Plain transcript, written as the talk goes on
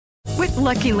With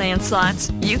Lucky Land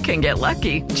Slots, you can get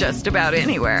lucky just about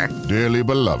anywhere. Dearly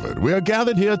beloved, we are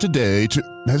gathered here today to...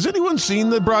 Has anyone seen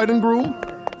the bride and groom?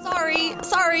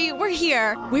 Sorry, we're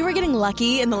here. We were getting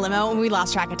lucky in the limo and we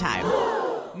lost track of time.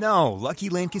 No, Lucky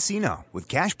Land Casino, with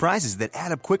cash prizes that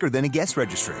add up quicker than a guest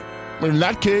registry. In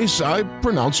that case, I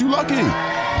pronounce you lucky.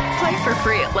 Play for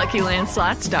free at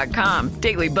LuckyLandSlots.com.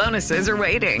 Daily bonuses are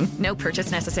waiting. No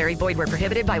purchase necessary. Void where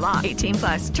prohibited by law.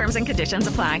 18+. Terms and conditions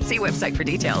apply. See website for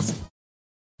details.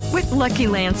 With Lucky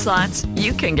Land Slots,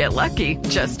 you can get lucky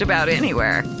just about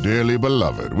anywhere. Dearly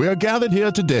beloved, we are gathered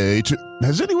here today to...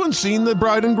 Has anyone seen the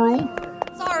bride and groom?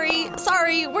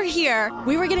 Sorry, we're here.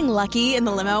 We were getting lucky in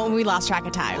the limo and we lost track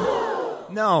of time.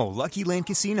 No, Lucky Land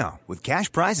Casino, with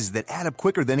cash prizes that add up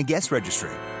quicker than a guest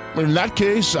registry. In that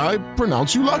case, I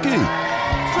pronounce you lucky.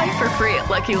 Play for free at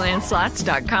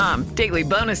LuckyLandSlots.com. Daily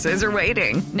bonuses are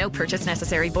waiting. No purchase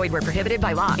necessary. Void where prohibited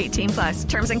by law. 18+.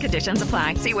 Terms and conditions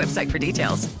apply. See website for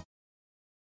details.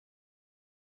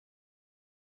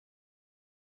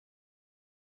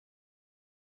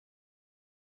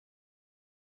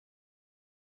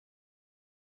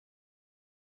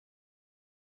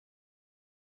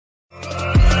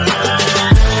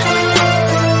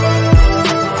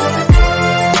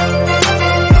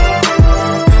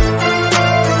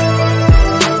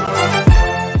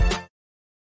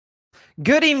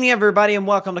 Good evening, everybody, and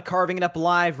welcome to Carving It Up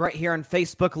Live right here on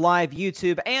Facebook Live,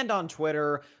 YouTube, and on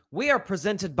Twitter. We are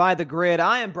presented by The Grid.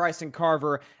 I am Bryson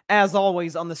Carver, as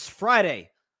always, on this Friday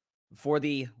for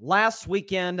the last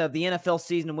weekend of the NFL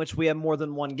season in which we have more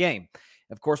than one game.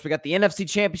 Of course, we got the NFC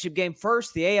Championship game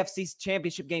first, the AFC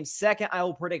Championship game second. I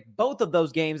will predict both of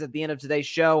those games at the end of today's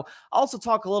show. Also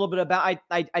talk a little bit about,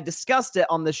 I discussed it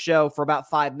on this show for about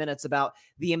 5 minutes about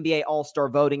the NBA All-Star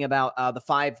voting, about the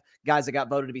 5 guys that got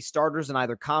voted to be starters in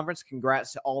either conference.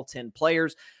 Congrats to all 10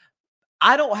 players.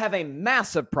 I don't have a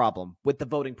massive problem with the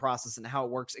voting process and how it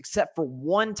works, except for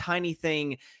one tiny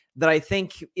thing that I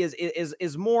think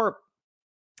is more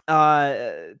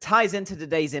ties into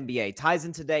today's NBA, ties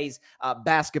into today's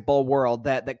basketball world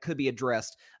that could be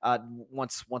addressed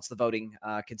once the voting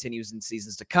continues in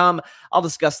seasons to come. I'll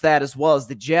discuss that, as well as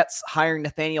the Jets hiring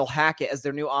Nathaniel Hackett as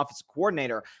their new offensive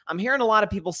coordinator. I'm hearing a lot of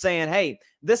people saying, hey,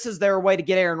 this is their way to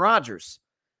get Aaron Rodgers.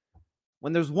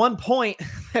 When there's one point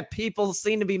that people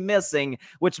seem to be missing,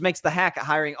 which makes the Hackett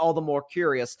hiring all the more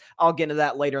curious. I'll get into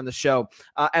that later in the show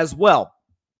as well.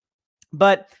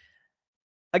 But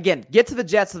again, get to the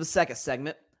Jets of the second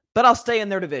segment, but I'll stay in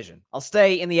their division. I'll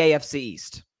stay in the AFC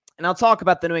East, and I'll talk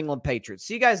about the New England Patriots.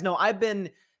 So you guys know I've been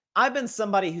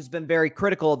somebody who's been very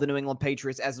critical of the New England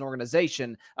Patriots as an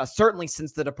organization, certainly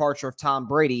since the departure of Tom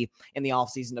Brady in the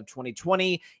offseason of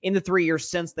 2020. In the 3 years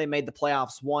since, they made the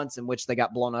playoffs once, in which they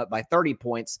got blown up by 30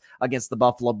 points against the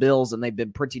Buffalo Bills, and they've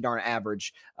been pretty darn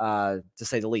average, to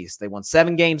say the least. They won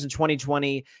 7 games in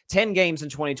 2020, 10 games in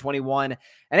 2021,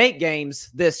 and 8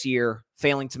 games this year,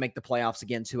 failing to make the playoffs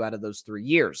again 2 out of those 3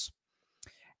 years.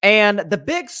 And the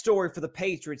big story for the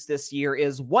Patriots this year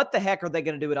is, what the heck are they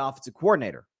going to do at offensive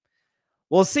coordinator?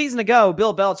 Well, a season ago,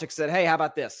 Bill Belichick said, hey, how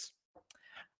about this?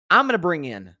 I'm going to bring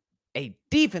in a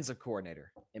defensive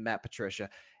coordinator in Matt Patricia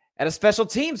and a special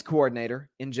teams coordinator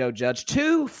in Joe Judge,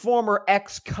 2 former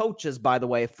ex-coaches, by the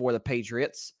way, for the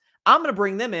Patriots. I'm going to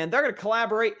bring them in. They're going to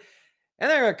collaborate,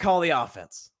 and they're going to call the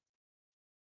offense.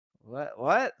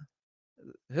 What?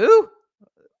 Who?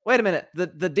 Wait a minute.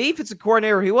 The defensive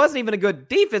coordinator, who wasn't even a good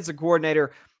defensive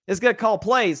coordinator, is going to call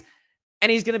plays, and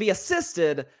he's going to be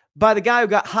assisted by the guy who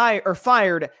got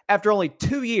fired after only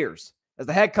 2 years as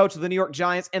the head coach of the New York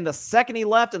Giants. And the second he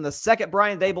left and the second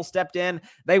Brian Daboll stepped in,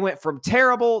 they went from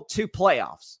terrible to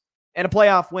playoffs, and a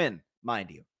playoff win,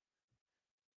 mind you.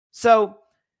 So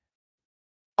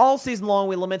all season long,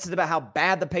 we lamented about how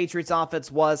bad the Patriots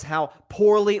offense was, how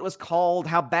poorly it was called,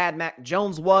 how bad Mac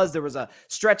Jones was. There was a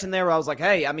stretch in there where I was like,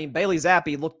 hey, Bailey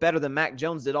Zappi looked better than Mac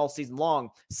Jones did all season long,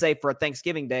 save for a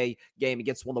Thanksgiving Day game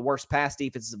against one of the worst pass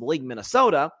defenses of the league,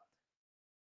 Minnesota.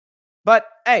 But,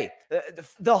 hey,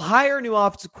 they'll hire a new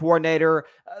offensive coordinator.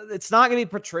 It's not going to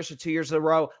be Patricia 2 years in a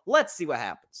row. Let's see what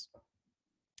happens.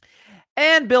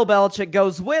 And Bill Belichick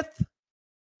goes with,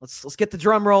 let's get the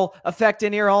drum roll effect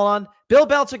in here. Hold on. Bill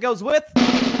Belichick goes with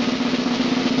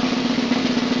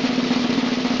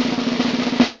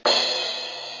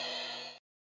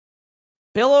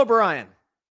Bill O'Brien,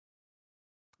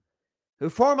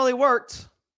 who formerly worked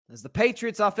as the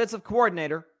Patriots offensive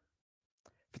coordinator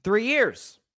for 3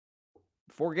 years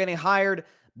before getting hired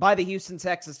by the Houston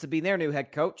Texans to be their new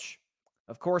head coach.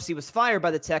 Of course, he was fired by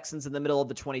the Texans in the middle of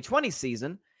the 2020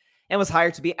 season and was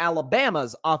hired to be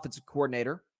Alabama's offensive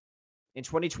coordinator in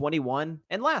 2021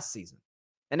 and last season.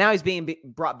 And now he's being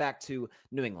brought back to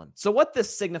New England. So what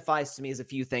this signifies to me is a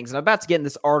few things. And I'm about to get in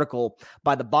this article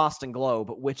by the Boston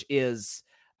Globe, which is,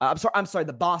 I'm sorry,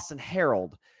 the Boston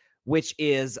Herald, which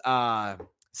is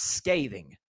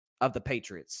scathing of the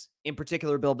Patriots, in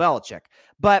particular Bill Belichick.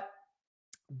 But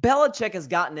Belichick has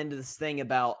gotten into this thing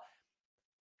about,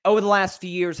 over the last few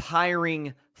years,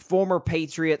 hiring former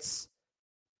Patriots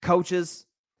coaches.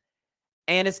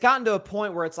 And it's gotten to a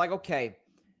point where it's like, okay,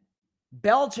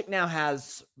 Belichick now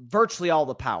has virtually all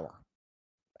the power.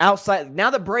 Outside,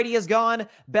 now that Brady is gone,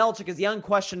 Belichick is the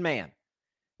unquestioned man.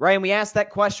 Right? And we asked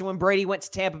that question when Brady went to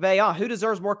Tampa Bay. Who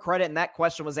deserves more credit? And that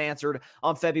question was answered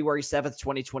on February 7th,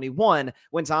 2021,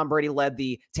 when Tom Brady led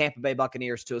the Tampa Bay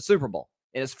Buccaneers to a Super Bowl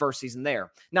in his first season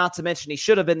there. Not to mention he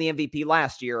should have been the MVP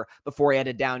last year before he had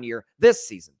a down year this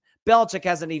season. Belichick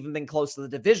hasn't even been close to the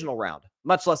divisional round,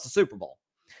 much less the Super Bowl.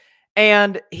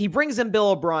 And he brings in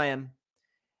Bill O'Brien,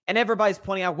 and everybody's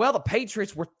pointing out, well, the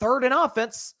Patriots were third in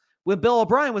offense when Bill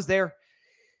O'Brien was there.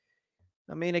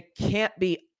 I mean, it can't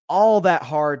be all that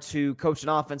hard to coach an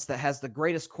offense that has the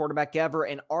greatest quarterback ever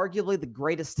and arguably the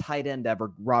greatest tight end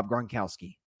ever, Rob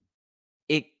Gronkowski.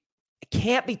 It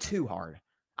can't be too hard.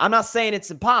 I'm not saying it's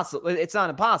impossible. It's not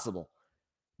impossible.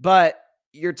 But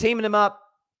you're teaming him up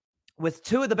with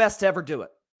two of the best to ever do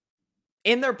it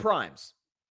in their primes.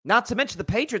 Not to mention the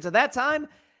Patriots at that time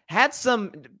had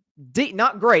some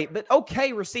not great, but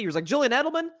okay receivers. Like Julian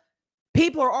Edelman,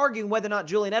 people are arguing whether or not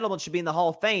Julian Edelman should be in the Hall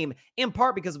of Fame, in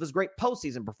part because of his great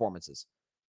postseason performances.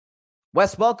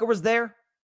 Wes Welker was there,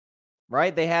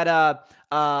 right? They had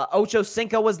Ocho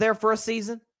Cinco was there for a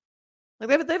season.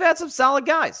 Like they've had some solid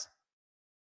guys.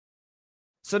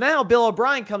 So now Bill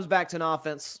O'Brien comes back to an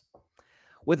offense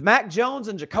with Mac Jones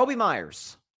and Jacoby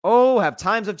Myers. Have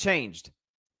times have changed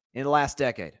in the last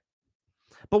decade.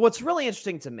 But what's really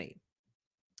interesting to me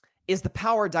is the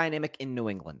power dynamic in New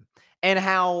England and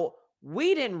how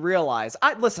we didn't realize.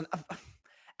 Listen,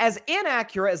 as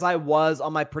inaccurate as I was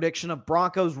on my prediction of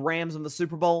Broncos-Rams in the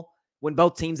Super Bowl when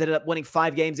both teams ended up winning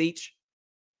 5 games each,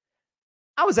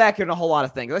 I was accurate in a whole lot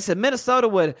of things. I said Minnesota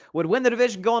would win the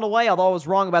division going away, although I was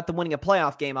wrong about them winning a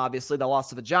playoff game, obviously, the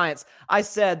loss of the Giants. I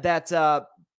said that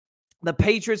the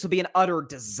Patriots would be an utter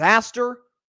disaster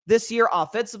this year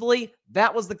offensively.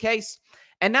 That was the case.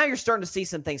 And now you're starting to see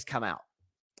some things come out.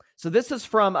 So this is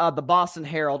from the Boston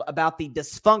Herald about the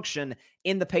dysfunction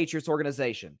in the Patriots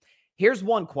organization. Here's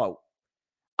one quote.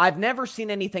 "I've never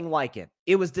seen anything like it.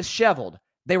 It was disheveled.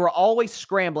 They were always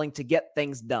scrambling to get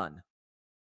things done."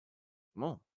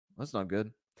 Well, that's not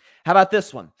good. How about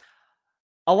this one?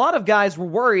 "A lot of guys were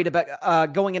worried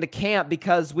about going into camp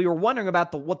because we were wondering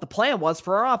about what the plan was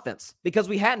for our offense because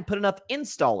we hadn't put enough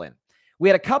install in. We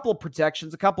had a couple of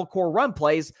protections, a couple of core run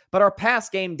plays, but our pass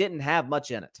game didn't have much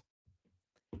in it."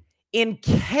 In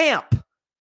camp,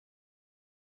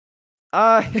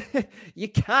 you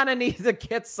kind of need to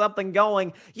get something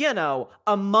going,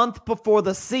 a month before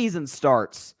the season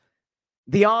starts.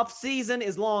 The off season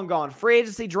is long gone. Free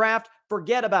agency draft,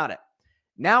 forget about it.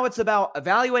 Now it's about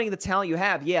evaluating the talent you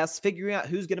have. Yes, figuring out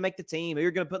who's going to make the team, who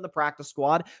you're going to put in the practice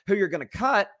squad, who you're going to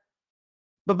cut.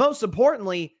 But most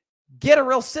importantly, get a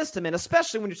real system in,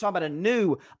 especially when you're talking about a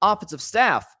new offensive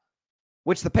staff,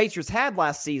 which the Patriots had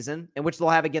last season and which they'll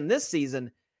have again this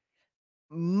season.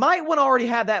 Might want to already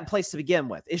have that in place to begin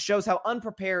with. It shows how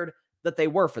unprepared that they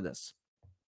were for this.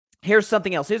 Here's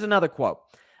something else. Here's another quote.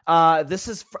 This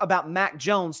is about Mac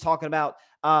Jones talking about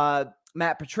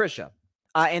Matt Patricia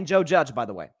and Joe Judge, by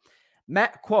the way.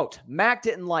 Quote, "Mac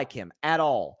didn't like him at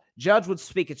all. Judge would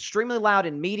speak extremely loud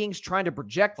in meetings, trying to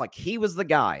project like he was the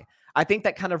guy. I think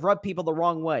that kind of rubbed people the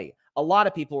wrong way. A lot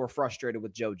of people were frustrated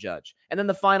with Joe Judge." And then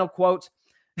the final quote,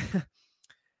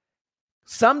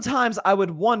 "Sometimes I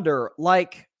would wonder,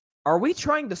 are we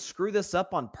trying to screw this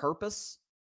up on purpose?"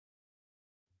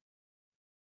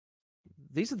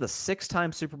 These are the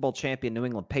 6-time Super Bowl champion New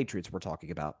England Patriots we're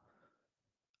talking about.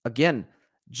 Again,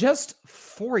 just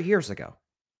 4 years ago,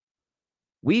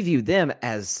 we view them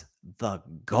as the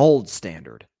gold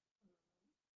standard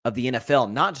of the NFL,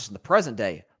 not just in the present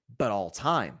day, but all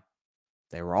time.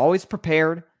 They were always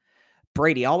prepared.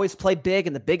 Brady always played big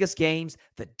in the biggest games.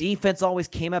 The defense always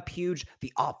came up huge.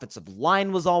 The offensive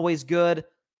line was always good.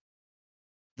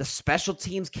 The special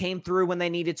teams came through when they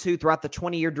needed to throughout the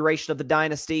 20-year duration of the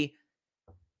dynasty.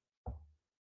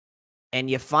 And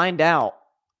you find out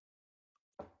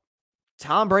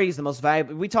Tom Brady's the most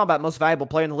valuable. We talk about most valuable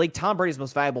player in the league. Tom Brady's the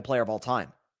most valuable player of all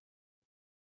time.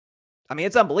 I mean,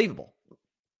 it's unbelievable.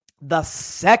 The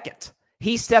second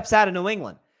he steps out of New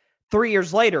England, 3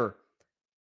 years later,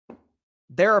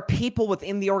 there are people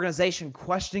within the organization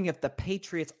questioning if the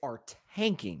Patriots are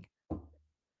tanking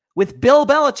with Bill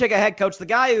Belichick a head coach, the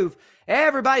guy who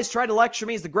everybody's tried to lecture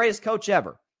me is the greatest coach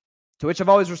ever. To which I've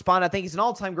always responded, I think he's an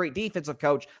all-time great defensive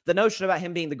coach. The notion about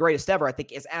him being the greatest ever, I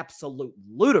think, is absolute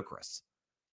ludicrous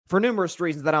for numerous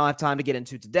reasons that I don't have time to get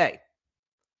into today.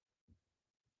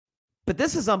 But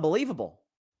this is unbelievable.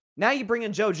 Now you bring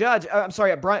in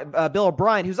Bill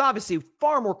O'Brien, who's obviously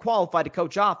far more qualified to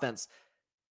coach offense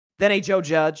than a Joe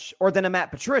Judge or than a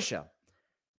Matt Patricia.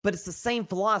 But it's the same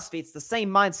philosophy. It's the same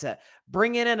mindset.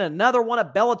 Bringing in another one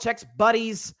of Belichick's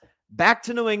buddies back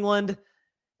to New England,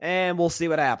 and we'll see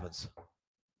what happens.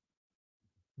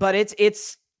 But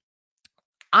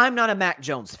I'm not a Mac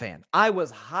Jones fan. I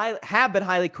have been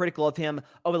highly critical of him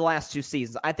over the last 2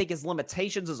 seasons. I think his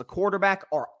limitations as a quarterback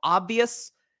are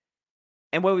obvious.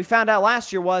 And what we found out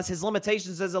last year was his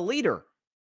limitations as a leader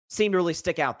seemed to really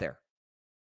stick out there.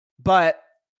 But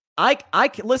I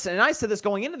listen, and I said this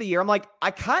going into the year, I'm like,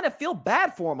 I kind of feel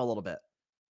bad for him a little bit.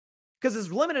 Because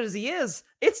as limited as he is,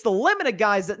 it's the limited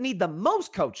guys that need the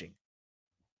most coaching.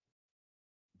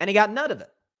 And he got none of it.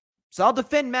 So I'll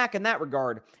defend Mac in that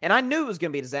regard. And I knew it was going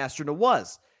to be a disaster, and it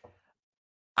was.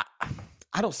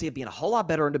 I don't see it being a whole lot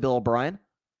better under Bill O'Brien.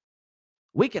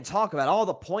 We can talk about all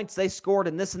the points they scored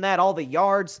and this and that, all the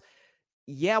yards.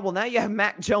 Yeah, well, now you have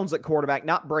Mac Jones at quarterback,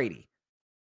 not Brady.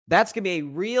 That's going to be a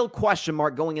real question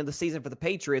mark going into the season for the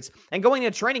Patriots. And going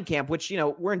into training camp, which,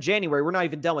 we're in January. We're not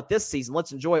even done with this season.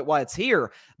 Let's enjoy it while it's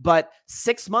here. But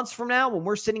 6 months from now, when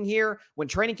we're sitting here, when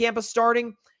training camp is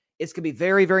starting, it's going to be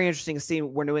very, very interesting to see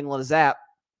where New England is at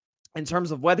in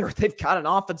terms of whether they've got an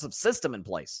offensive system in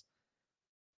place.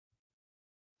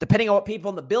 Depending on what people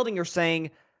in the building are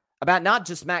saying about not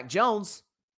just Mac Jones,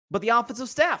 but the offensive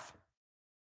staff.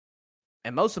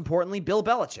 And most importantly, Bill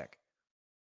Belichick.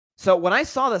 So when I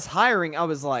saw this hiring, I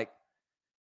was like,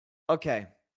 okay,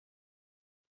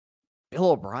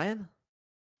 Bill O'Brien?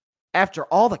 After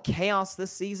all the chaos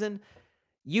this season,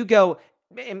 you go,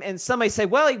 and somebody say,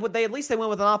 well, at least they went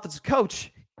with an offensive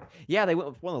coach. Yeah, they went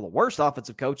with one of the worst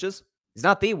offensive coaches. He's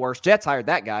not the worst. Jets hired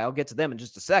that guy. I'll get to them in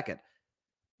just a second.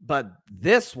 But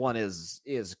this one is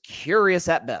curious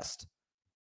at best.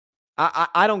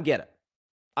 I don't get it.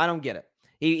 I don't get it.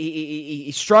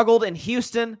 He struggled in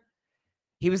Houston.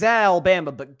 He was at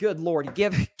Alabama, but good Lord, you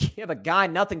give a guy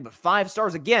nothing but 5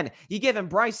 stars. Again, you give him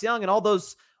Bryce Young and all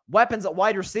those weapons at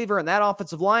wide receiver and that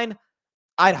offensive line.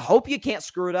 I'd hope you can't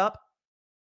screw it up.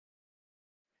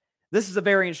 This is a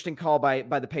very interesting call by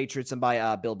the Patriots and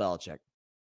by Bill Belichick.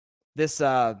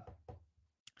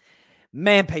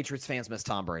 Patriots fans miss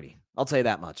Tom Brady. I'll tell you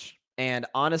that much. And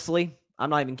honestly, I'm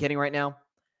not even kidding right now.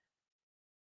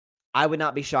 I would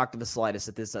not be shocked in the slightest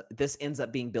if this ends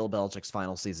up being Bill Belichick's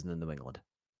final season in New England.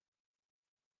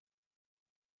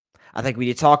 I think we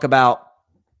need to talk about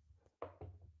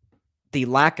the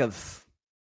lack of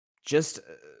just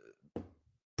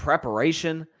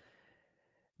preparation,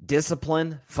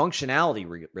 discipline,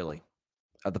 functionality, really,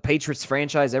 of the Patriots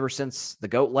franchise ever since the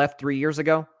GOAT left 3 years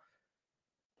ago.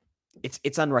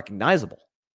 It's unrecognizable.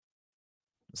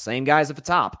 The same guys at the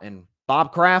top. And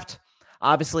Bob Kraft,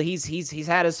 obviously, he's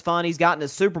had his fun. He's gotten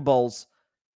his Super Bowls.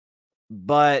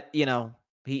 But,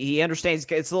 he understands.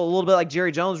 It's a little bit like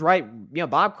Jerry Jones, right?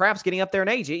 Bob Kraft's getting up there in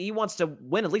age. He wants to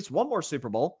win at least one more Super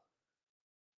Bowl.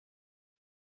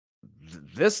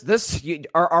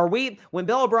 Are we, when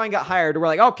Bill O'Brien got hired, we're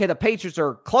like, okay, the Patriots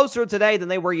are closer today than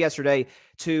they were yesterday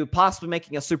to possibly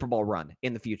making a Super Bowl run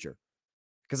in the future.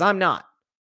 Because I'm not.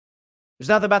 There's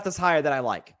nothing about this hire that I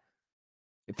like.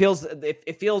 It feels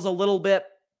a little bit,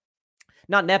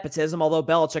 not nepotism, although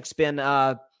Belichick's been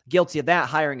guilty of that,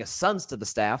 hiring his sons to the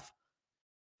staff,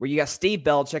 where you got Steve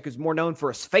Belichick, who's more known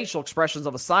for his facial expressions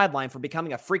of a sideline for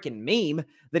becoming a freaking meme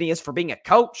than he is for being a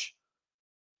coach.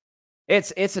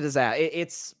 It's a disaster.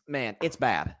 It's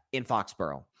bad in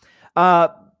Foxborough.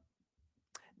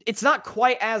 It's not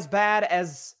quite as bad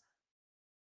as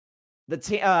the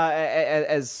team,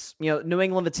 New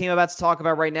England, the team I'm about to talk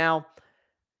about right now.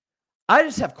 I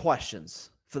just have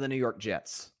questions for the New York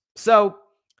Jets. So,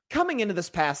 coming into this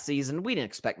past season, we didn't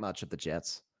expect much of the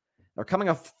Jets. They're coming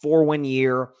off a 4-win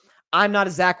year. I'm not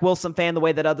a Zach Wilson fan the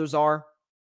way that others are,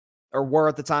 or were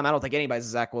at the time. I don't think anybody's a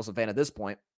Zach Wilson fan at this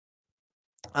point.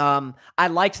 I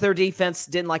liked their defense,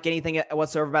 didn't like anything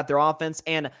whatsoever about their offense,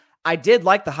 and I did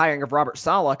like the hiring of Robert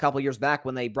Saleh a couple years back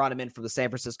when they brought him in from the San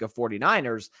Francisco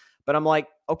 49ers, but I'm like,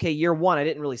 okay, year one, I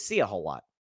didn't really see a whole lot.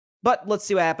 But let's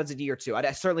see what happens in year two.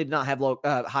 I certainly did not have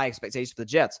high expectations for the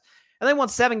Jets. And they won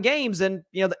 7 games, and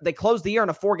they closed the year on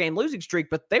a 4-game losing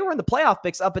streak, but they were in the playoff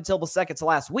mix up until the second to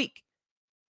last week.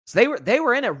 So they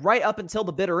were in it right up until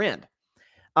the bitter end,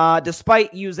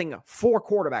 despite using 4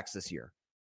 quarterbacks this year.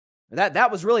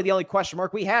 That was really the only question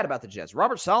mark we had about the Jets.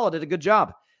 Robert Saleh did a good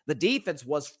job. The defense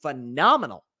was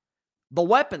phenomenal. The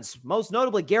weapons, most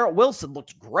notably Garrett Wilson,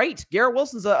 looked great. Garrett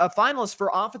Wilson's a finalist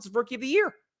for Offensive Rookie of the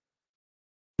Year.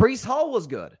 Breece Hall was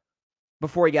good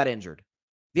before he got injured.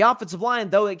 The offensive line,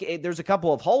 though there's a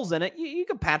couple of holes in it, you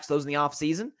can patch those in the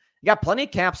offseason. You got plenty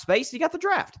of cap space. You got the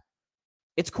draft.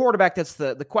 It's quarterback that's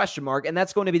the question mark, and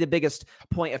that's going to be the biggest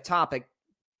point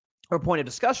of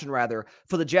discussion, rather,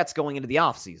 for the Jets going into the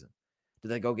offseason. Do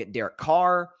they go get Derek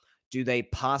Carr? Do they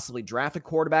possibly draft a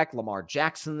quarterback? Lamar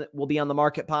Jackson will be on the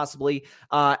market possibly.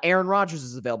 Aaron Rodgers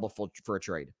is available for a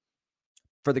trade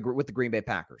with the Green Bay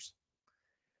Packers.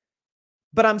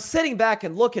 But I'm sitting back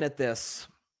and looking at this.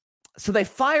 So they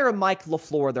fire Mike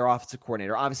LaFleur, their offensive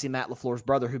coordinator. Obviously, Matt LaFleur's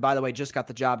brother, who, by the way, just got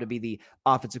the job to be the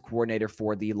offensive coordinator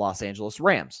for the Los Angeles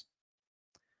Rams.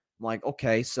 I'm like,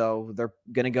 okay, so they're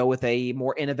going to go with a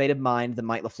more innovative mind than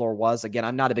Mike LaFleur was. Again,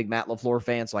 I'm not a big Matt LaFleur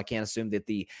fan, so I can't assume that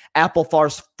the apple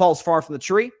falls far from the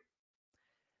tree.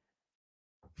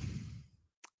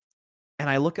 And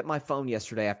I look at my phone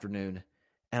yesterday afternoon,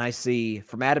 and I see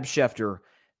from Adam Schefter,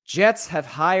 Jets have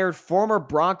hired former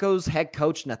Broncos head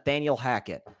coach Nathaniel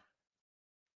Hackett.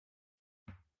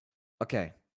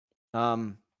 Okay.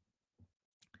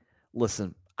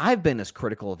 Listen, I've been as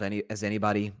critical as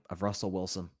anybody of Russell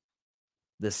Wilson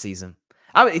this season.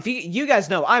 If you guys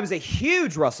know, I was a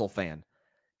huge Russell fan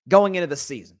going into the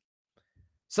season.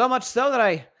 So much so that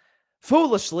I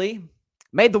foolishly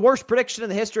made the worst prediction in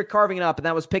the history of carving it up, and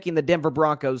that was picking the Denver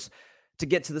Broncos to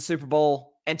get to the Super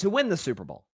Bowl and to win the Super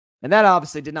Bowl. And that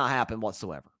obviously did not happen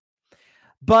whatsoever.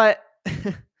 But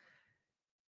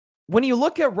when you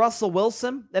look at Russell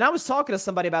Wilson, and I was talking to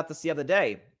somebody about this the other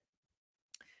day,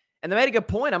 and they made a good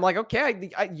point. I'm like,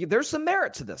 okay, there's some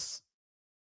merit to this.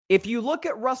 If you look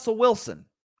at Russell Wilson,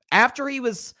 after he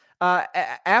was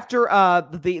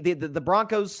the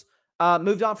Broncos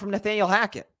moved on from Nathaniel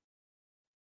Hackett,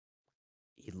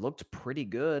 he looked pretty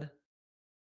good.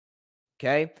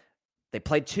 Okay, they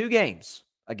played 2 games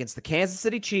against the Kansas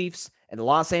City Chiefs and the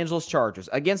Los Angeles Chargers.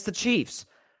 Against the Chiefs,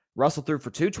 Russell threw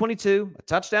for 222, a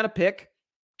touchdown, a pick,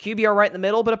 QBR right in the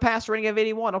middle, but a pass rating of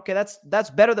 81. Okay, that's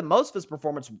better than most of his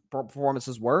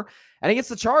performances were. And against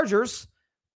the Chargers,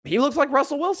 he looks like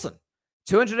Russell Wilson.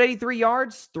 283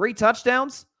 yards, 3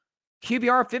 touchdowns,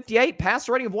 QBR of 58, pass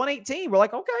rating of 118. We're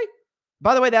like, okay.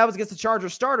 By the way, that was against the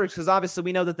Chargers starters because obviously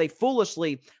we know that they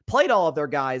foolishly played all of their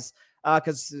guys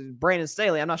because Brandon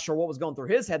Staley, I'm not sure what was going through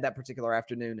his head that particular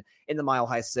afternoon in the Mile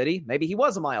High City. Maybe he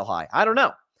was a mile high. I don't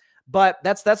know. But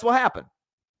that's what happened.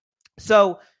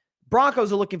 So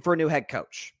Broncos are looking for a new head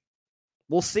coach.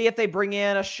 We'll see if they bring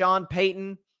in a Sean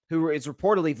Payton, who is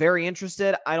reportedly very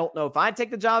interested. I don't know if I'd take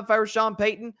the job if I were Sean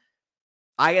Payton.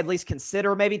 I at least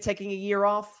consider maybe taking a year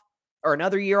off or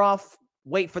another year off,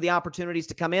 wait for the opportunities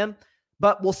to come in,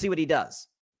 but we'll see what he does.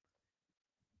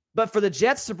 But for the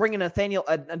Jets to bring in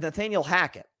Nathaniel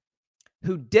Hackett,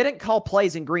 who didn't call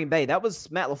plays in Green Bay, that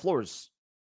was Matt LaFleur's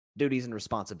duties and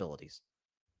responsibilities.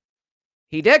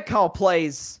 He did call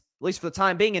plays, at least for the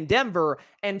time being, in Denver,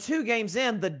 and 2 games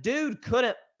in, the dude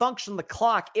couldn't function the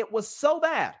clock. It was so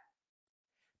bad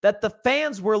that the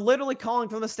fans were literally calling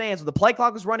from the stands when the play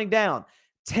clock was running down,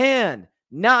 10,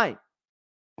 9,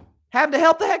 having to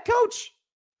help the head coach.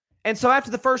 And so after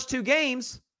the first 2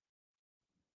 games,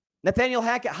 Nathaniel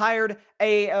Hackett hired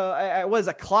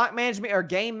a clock management or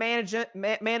game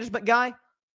management guy.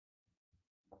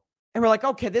 And we're like,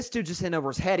 okay, this dude just in over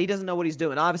his head. He doesn't know what he's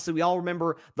doing. Obviously, we all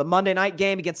remember the Monday night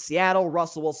game against Seattle,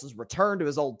 Russell Wilson's return to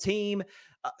his old team.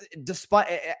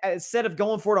 Despite instead of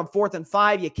going for it on 4th and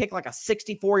 5, you kick like a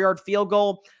 64-yard field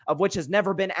goal, of which has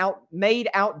never been made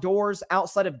outdoors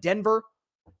outside of Denver.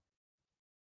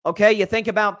 Okay, you think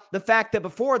about the fact that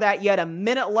before that, you had a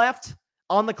minute left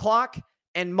on the clock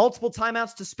and multiple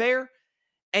timeouts to spare,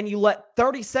 and you let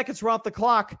 30 seconds run off the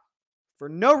clock for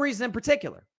no reason in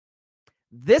particular.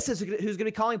 This is who's going to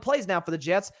be calling plays now for the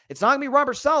Jets. It's not going to be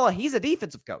Robert Saleh. He's a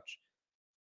defensive coach.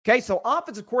 Okay, so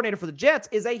offensive coordinator for the Jets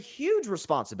is a huge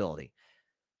responsibility.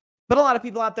 But a lot of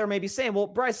people out there may be saying, well,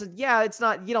 Bryson, yeah, it's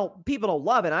not, people don't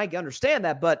love it. I understand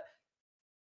that, but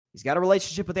he's got a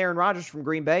relationship with Aaron Rodgers from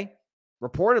Green Bay.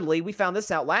 Reportedly, we found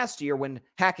this out last year when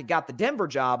Hackett got the Denver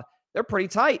job. They're pretty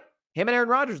tight. Him and Aaron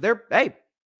Rodgers, they're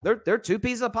 2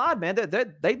 pieces of pod, man.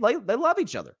 They love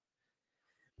each other.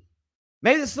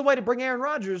 Maybe this is the way to bring Aaron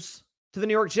Rodgers to the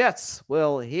New York Jets.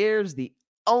 Well, here's the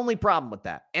only problem with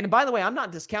that. And by the way, I'm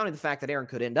not discounting the fact that Aaron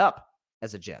could end up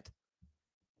as a Jet.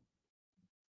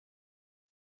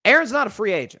 Aaron's not a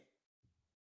free agent.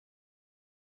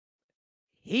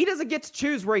 He doesn't get to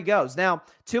choose where he goes. Now,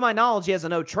 to my knowledge, he has a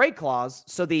no-trade clause,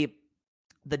 so the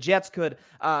the Jets could,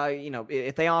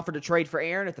 if they offer to trade for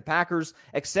Aaron, if the Packers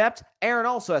accept, Aaron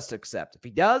also has to accept. If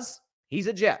he does, he's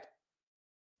a Jet.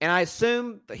 And I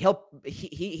assume that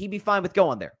he'd be fine with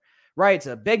going there. Right? It's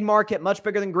a big market, much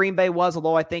bigger than Green Bay was,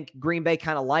 although I think Green Bay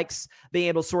kind of likes being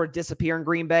able to sort of disappear in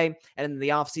Green Bay and in the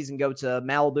offseason go to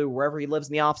Malibu, wherever he lives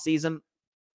in the offseason.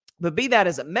 But be that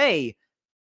as it may,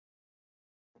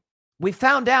 we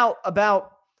found out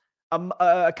about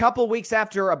a couple months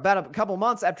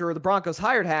after the Broncos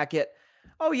hired Hackett.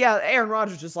 Oh, yeah, Aaron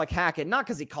Rodgers just like Hackett, not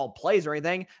because he called plays or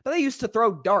anything, but they used to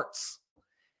throw darts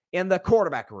in the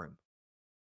quarterback room.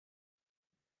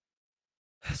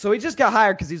 So he just got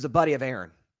hired because he was a buddy of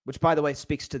Aaron, which, by the way,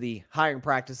 speaks to the hiring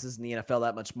practices in the NFL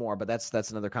that much more, but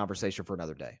that's another conversation for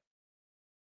another day.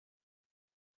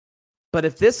 But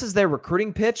if this is their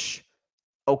recruiting pitch,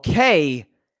 okay,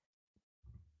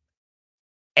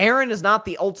 Aaron is not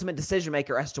the ultimate decision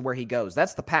maker as to where he goes.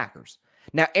 That's the Packers.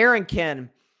 Now, Aaron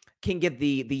can give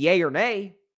the yay or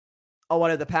nay on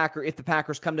if the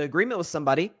Packers come to agreement with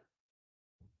somebody.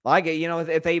 Like,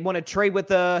 if they want to trade with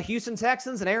the Houston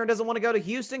Texans and Aaron doesn't want to go to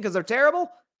Houston because they're terrible,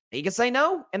 he can say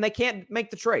no, and they can't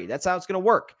make the trade. That's how it's going to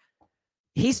work.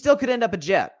 He still could end up a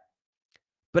Jet.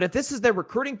 But if this is their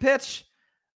recruiting pitch,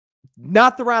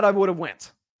 not the route I would have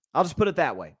went. I'll just put it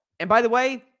that way. And by the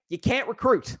way, you can't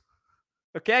recruit,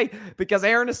 okay? Because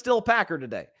Aaron is still a Packer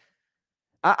today.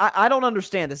 I don't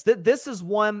understand this. This is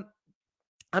one,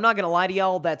 I'm not going to lie to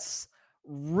y'all, that's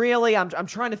really, I'm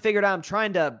trying to figure it out. I'm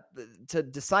trying to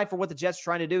decipher what the Jets are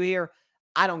trying to do here.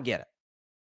 I don't get it.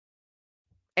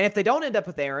 And if they don't end up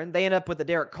with Aaron, they end up with the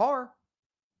Derek Carr.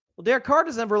 Well, Derek Carr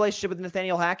doesn't have a relationship with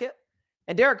Nathaniel Hackett.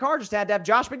 And Derek Carr just had to have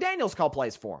Josh McDaniels call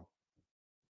plays for him.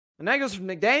 And now he goes from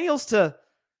McDaniels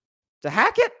to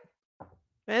Hackett.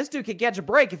 Man, this dude could catch a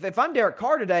break. If I'm Derek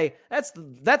Carr today,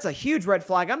 that's a huge red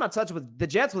flag. I'm not touching with the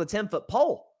Jets with a 10-foot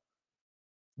pole.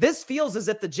 This feels as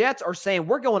if the Jets are saying,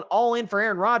 we're going all in for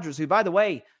Aaron Rodgers, who, by the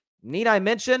way, need I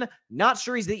mention, not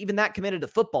sure he's even that committed to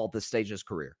football at this stage of his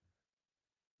career.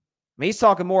 I mean, he's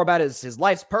talking more about his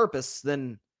life's purpose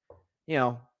than,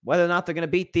 whether or not they're going to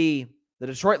beat the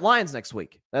Detroit Lions next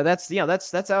week. That's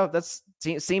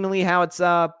seemingly how it's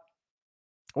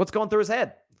what's going through his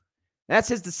head. That's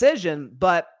his decision.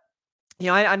 But,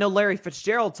 I know Larry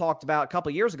Fitzgerald talked about a couple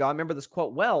of years ago. I remember this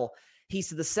quote well. He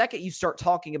said, the second you start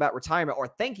talking about retirement or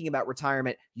thinking about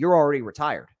retirement, you're already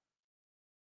retired.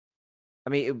 I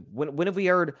mean, when have we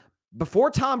heard, before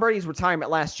Tom Brady's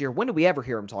retirement last year, when did we ever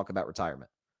hear him talk about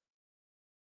retirement?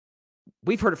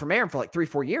 We've heard it from Aaron for like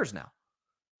 3-4 years now.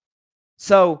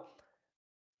 So,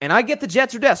 and I get the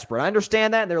Jets are desperate. I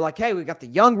understand that. And they're like, hey, we got the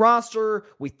young roster.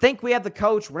 We think we have the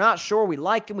coach. We're not sure. We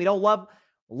like him. We don't love him.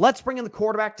 Let's bring in the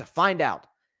quarterback to find out.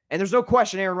 And there's no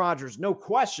question Aaron Rodgers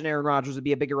would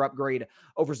be a bigger upgrade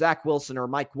over Zach Wilson or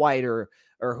Mike White or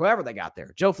whoever they got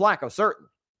there. Joe Flacco, certainly.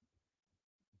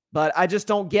 But I just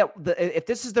don't get if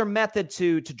this is their method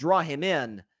to draw him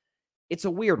in, it's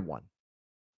a weird one.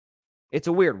 It's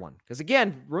a weird one. Because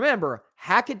again, remember,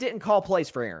 Hackett didn't call plays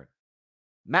for Aaron.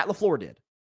 Matt LaFleur did.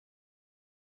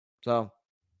 So,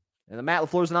 and Matt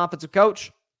LaFleur's an offensive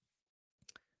coach.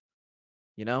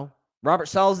 Robert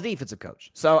Saleh's a defensive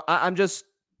coach. So I'm just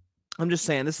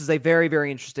saying this is a very, very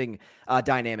interesting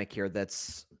dynamic here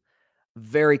that's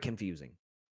very confusing.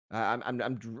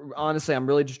 I'm honestly, I'm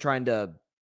really just trying to.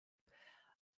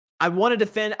 I want to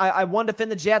defend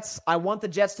the Jets. I want the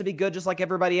Jets to be good, just like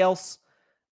everybody else.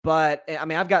 But I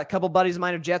mean, I've got a couple buddies of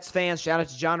mine who are Jets fans. Shout out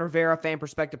to John Rivera, Fan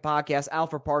Perspective Podcast,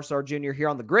 Alfred Parsar Jr. here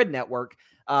on the Grid Network,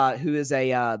 who is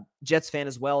a Jets fan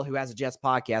as well, who has a Jets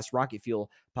podcast, Rocket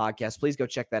Fuel Podcast. Please go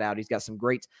check that out. He's got some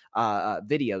great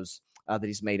videos that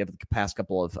he's made over the past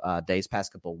couple of days,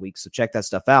 past couple of weeks. So check that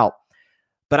stuff out.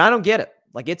 But I don't get it.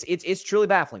 Like it's truly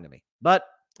baffling to me. But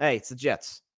hey, it's the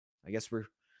Jets. I guess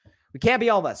we can't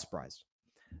be all that surprised.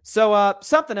 So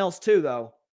something else too,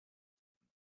 though.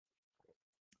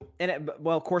 And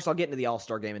of course, I'll get into the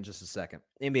All-Star game in just a second.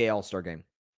 NBA All-Star game.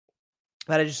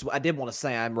 But I did want to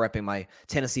say I'm repping my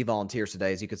Tennessee Volunteers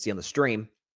today, as you can see on the stream.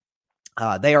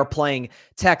 They are playing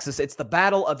Texas. It's the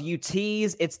battle of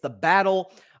UTs. It's the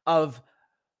battle of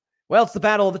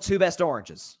the two best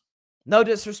oranges. No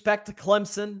disrespect to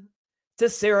Clemson, to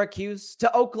Syracuse,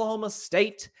 to Oklahoma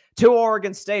State, to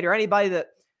Oregon State, or anybody that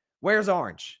wears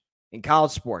orange in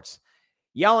college sports.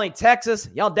 Y'all ain't Texas.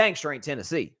 Y'all dang sure ain't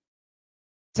Tennessee.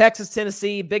 Texas,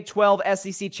 Tennessee, Big 12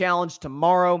 SEC Challenge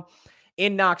tomorrow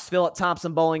in Knoxville at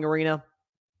Thompson Bowling Arena.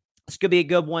 This could be a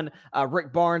good one.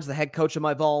 Rick Barnes, the head coach of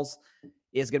my Vols,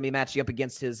 is going to be matching up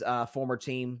against his former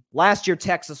team. Last year,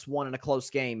 Texas won in a close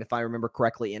game, if I remember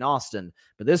correctly, in Austin.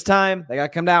 But this time, they got to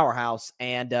come to our house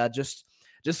and just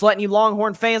Just letting you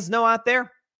Longhorn fans know out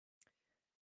there,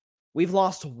 we've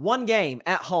lost one game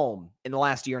at home in the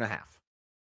last year and a half.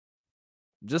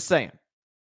 Just saying.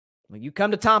 When you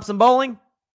come to Thompson Bowling,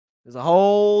 there's a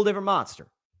whole different monster.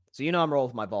 So you know I'm rolling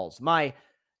with my Vols. My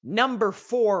number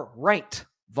 4 ranked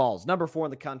Vols, number 4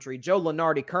 in the country. Joe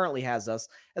Lunardi currently has us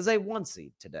as a 1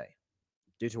 seed today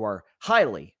due to our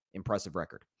highly impressive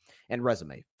record and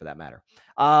resume for that matter.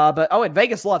 And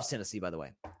Vegas loves Tennessee, by the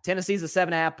way. Tennessee's a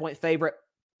 7.5-point favorite.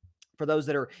 For those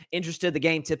that are interested, the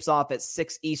game tips off at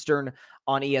 6 Eastern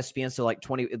on ESPN, so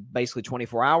basically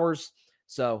 24 hours.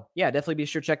 So, yeah, definitely be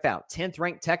sure to check that out.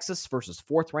 10th-ranked Texas versus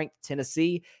 4th-ranked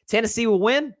Tennessee. Tennessee will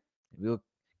win. We'll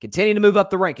continue to move up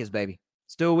the rankings, baby.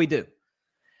 Let's do what we do.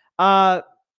 I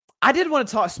did want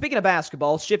to talk, speaking of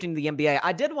basketball, shifting to the NBA,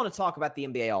 I did want to talk about the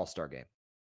NBA All-Star Game.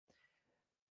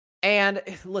 And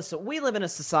listen, we live in a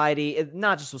society,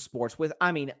 not just with sports,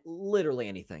 literally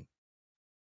anything.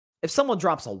 If someone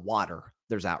drops a water,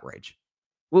 there's outrage.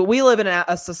 We live in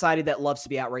a society that loves to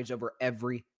be outraged over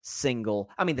every single,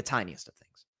 the tiniest of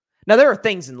things. Now, there are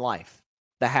things in life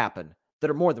that happen that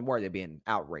are more than worthy of being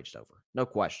outraged over. No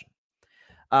question.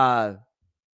 And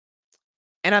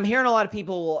I'm hearing a lot of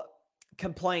people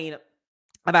complain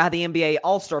about how the NBA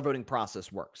All-Star voting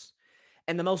process works.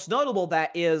 And the most notable of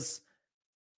that is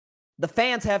the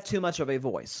fans have too much of a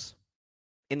voice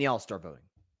in the All-Star voting.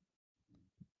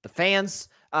 The fans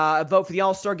vote for the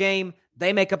All-Star game.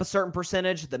 They make up a certain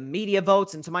percentage. The media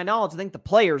votes. And to my knowledge, I think the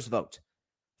players vote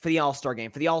for the All-Star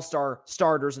game, for the All-Star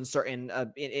starters and certain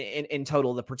in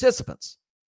total the participants.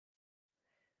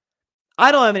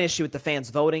 I don't have an issue with the fans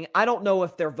voting. I don't know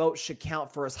if their vote should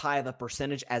count for as high of a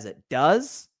percentage as it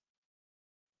does.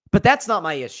 But that's not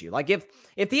my issue. Like if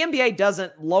the NBA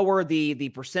doesn't lower the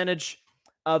percentage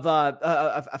of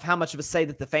how much of a say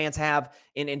that the fans have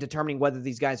in determining whether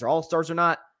these guys are all-stars or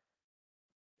not,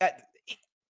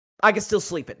 I can still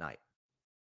sleep at night.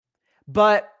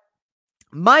 But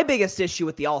my biggest issue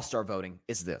with the all-star voting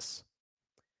is this.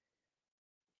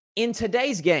 In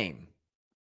today's game,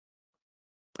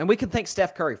 and we can thank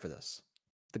Steph Curry for this,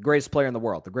 the greatest player in the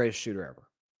world, the greatest shooter ever.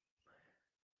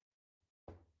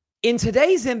 In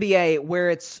today's NBA, where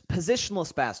it's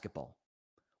positionless basketball,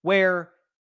 where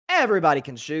everybody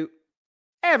can shoot,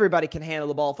 everybody can handle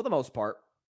the ball for the most part,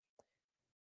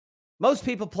 most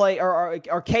people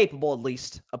are capable, at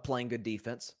least, of playing good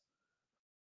defense.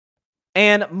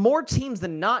 And more teams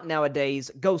than not nowadays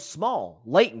go small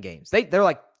late in games. They're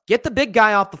like, get the big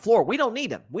guy off the floor. We don't need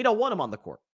him. We don't want him on the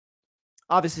court.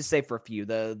 Obviously, save for a few.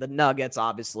 The Nuggets,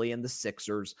 obviously, and the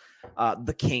Sixers,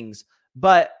 the Kings.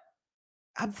 But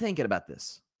I'm thinking about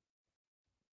this.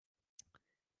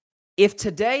 If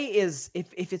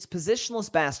it's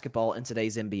positionless basketball in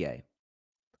today's NBA,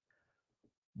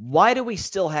 why do we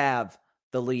still have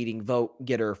the leading vote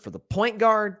getter for the point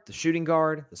guard, the shooting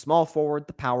guard, the small forward,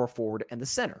 the power forward, and the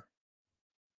center?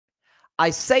 I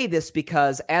say this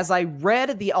because as I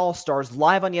read the All-Stars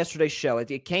live on yesterday's show,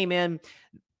 it came in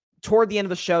toward the end of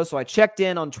the show, so I checked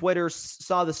in on Twitter,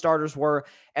 saw the starters were,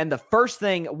 and the first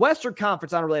thing, Western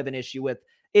Conference, I don't really have an issue with.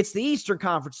 It's the Eastern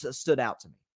Conference that stood out to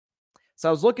me. So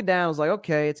I was looking down, I was like,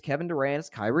 okay, it's Kevin Durant, it's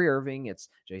Kyrie Irving, it's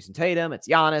Jason Tatum, it's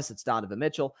Giannis, it's Donovan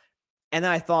Mitchell. And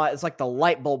then I thought, it's like the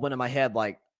light bulb went in my head,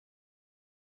 like,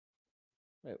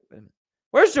 wait a minute.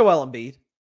 Where's Joel Embiid?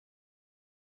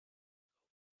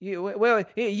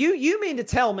 You mean to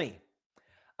tell me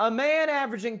a man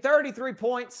averaging 33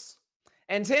 points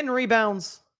and 10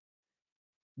 rebounds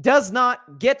does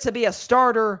not get to be a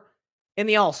starter in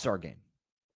the All-Star game?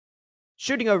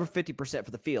 Shooting over 50%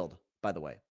 for the field, by the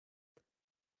way.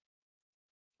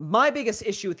 My biggest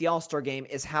issue with the All-Star game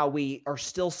is how we are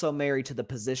still so married to the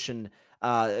position,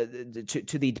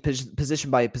 to the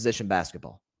position by position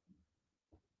basketball.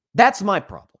 That's my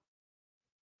problem.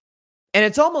 And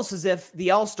it's almost as if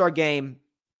the All-Star game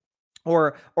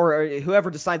or whoever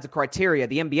decides the criteria,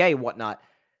 the NBA and whatnot,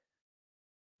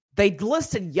 they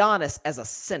listed Giannis as a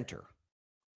center.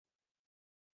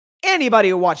 Anybody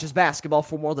who watches basketball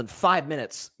for more than 5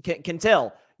 minutes can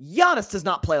tell Giannis does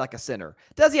not play like a center.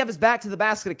 Does he have his back to the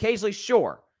basket occasionally?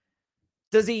 Sure.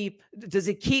 Does he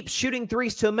keep shooting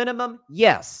threes to a minimum?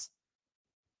 Yes.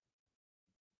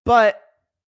 But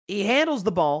he handles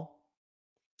the ball.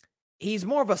 He's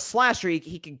more of a slasher.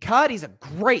 He can cut. He's a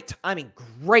great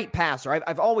passer.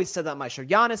 I've always said that on my show.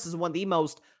 Giannis is one of the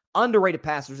most underrated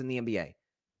passers in the NBA.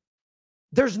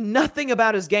 There's nothing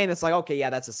about his game that's like, okay, yeah,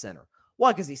 that's a center.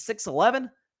 Why? Because he's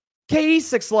 6'11"? KD's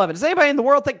 6'11". Does anybody in the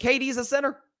world think KD's a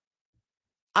center?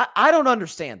 I don't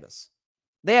understand this.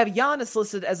 They have Giannis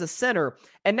listed as a center,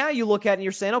 and now you look at it and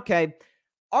you're saying, okay,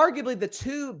 arguably the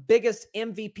two biggest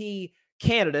MVP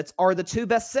candidates are the two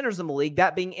best centers in the league,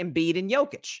 that being Embiid and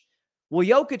Jokic. Well,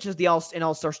 Jokic is an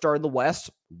all-star starter in the West.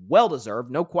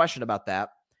 Well-deserved, no question about that.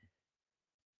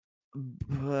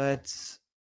 But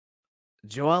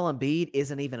Joel Embiid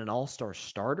isn't even an all-star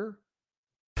starter?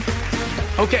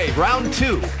 Okay, round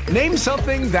 2. Name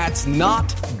something that's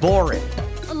not boring.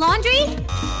 A laundry?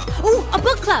 Ooh, a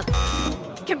book club.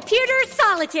 Computer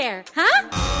solitaire,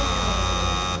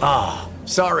 huh?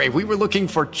 Sorry, we were looking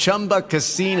for Chumba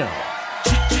Casino.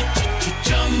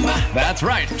 That's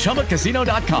right.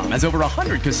 ChumbaCasino.com has over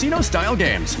 100 casino-style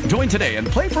games. Join today and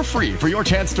play for free for your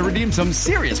chance to redeem some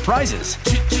serious prizes.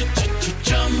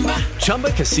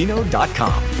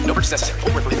 ChumbaCasino.com. No purchase necessary.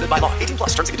 Void where prohibited by law. 18+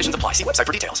 terms and conditions apply. See website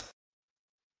for details.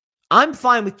 I'm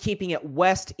fine with keeping it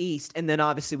West-East, and then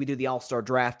obviously we do the All-Star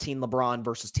draft, Team LeBron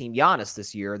versus Team Giannis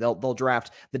this year. They'll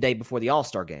draft the day before the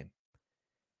All-Star game.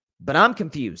 But I'm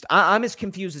confused. I'm as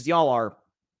confused as y'all are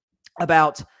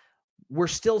about we're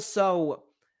still so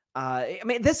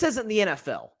this isn't the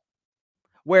NFL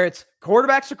where it's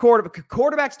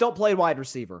quarterbacks don't play wide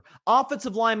receiver.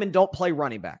 Offensive linemen don't play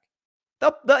running back.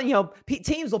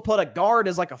 Teams will put a guard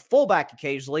as like a fullback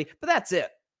occasionally, but that's it.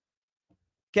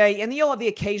 Okay, and then you'll have the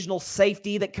occasional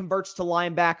safety that converts to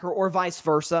linebacker or vice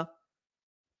versa.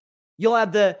 You'll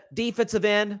have the defensive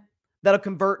end that'll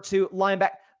convert to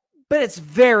linebacker, but it's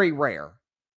very rare.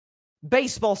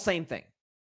 Baseball, same thing,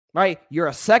 right? You're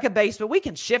a second baseman. We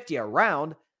can shift you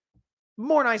around.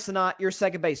 More nice than not, you're a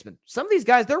second baseman. Some of these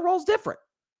guys, their role's different.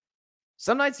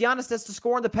 Some nights Giannis has to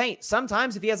score in the paint.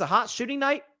 Sometimes if he has a hot shooting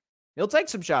night, he'll take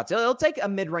some shots. He'll take a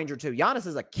mid-range or two. Giannis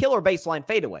is a killer baseline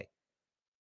fadeaway.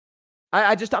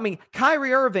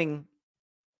 Kyrie Irving,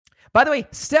 by the way,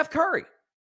 Steph Curry.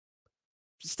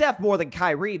 Steph more than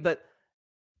Kyrie, but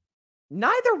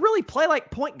neither really play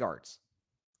like point guards.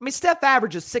 Steph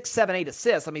averages 6, 7, 8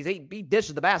 assists. He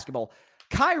dishes the basketball.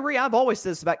 Kyrie, I've always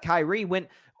said this about Kyrie. When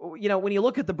you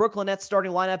look at the Brooklyn Nets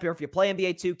starting lineup, or if you play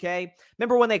NBA 2K,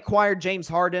 remember when they acquired James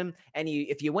Harden, and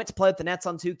if you went to play with the Nets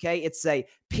on 2K, it'd say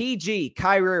PG,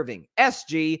 Kyrie Irving,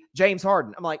 SG, James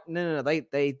Harden. I'm like, no,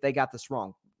 they got this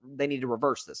wrong. They need to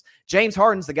reverse this. James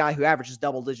Harden's the guy who averages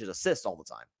double-digit assists all the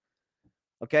time.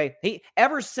 Okay? He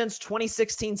ever since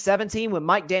 2016-17, when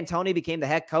Mike D'Antoni became the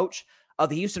head coach of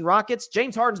the Houston Rockets,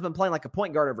 James Harden's been playing like a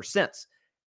point guard ever since.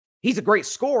 He's a great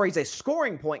scorer. He's a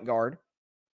scoring point guard,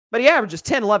 but he averages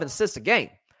 10, 11 assists a game.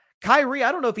 Kyrie,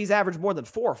 I don't know if he's averaged more than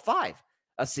 4 or 5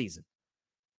 a season.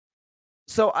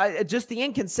 So just the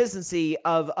inconsistency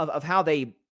of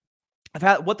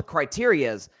what the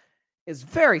criteria is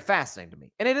very fascinating to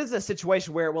me. And it is a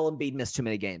situation where Embiid missed too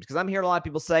many games, because I'm hearing a lot of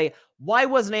people say, why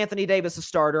wasn't Anthony Davis a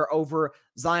starter over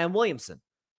Zion Williamson?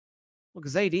 Well,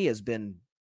 because AD has been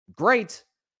great,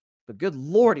 but good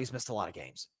Lord, he's missed a lot of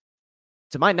games.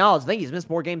 To my knowledge, I think he's missed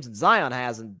more games than Zion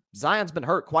has, and Zion's been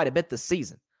hurt quite a bit this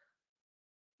season.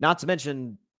 Not to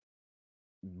mention,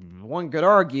 one could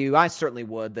argue, I certainly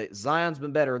would, that Zion's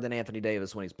been better than Anthony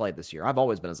Davis when he's played this year. I've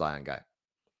always been a Zion guy.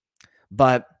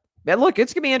 But look,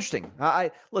 it's going to be interesting.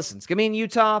 Listen, it's going to be in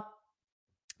Utah.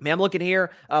 I'm looking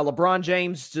here. LeBron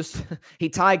James he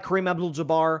tied Kareem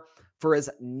Abdul-Jabbar for his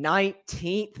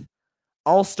 19th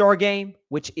All-Star game,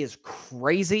 which is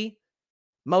crazy.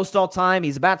 Most all time.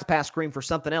 He's about to pass Kareem for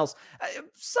something else.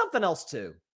 Something else,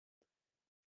 too.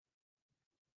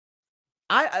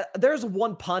 There's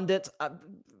one pundit.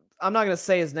 I'm not going to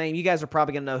say his name. You guys are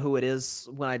probably going to know who it is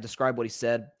when I describe what he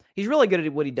said. He's really good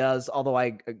at what he does, although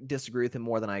I disagree with him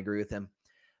more than I agree with him.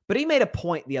 But he made a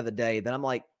point the other day that I'm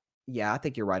like, yeah, I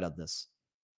think you're right on this.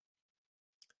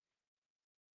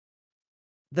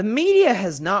 The media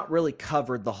has not really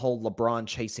covered the whole LeBron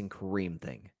chasing Kareem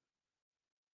thing.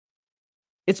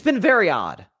 It's been very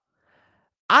odd.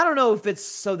 I don't know if it's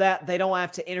so that they don't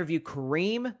have to interview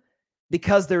Kareem,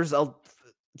 because there's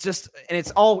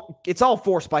it's all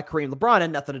forced by Kareem. LeBron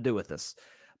had nothing to do with this.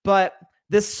 But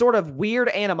this sort of weird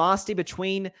animosity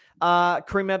between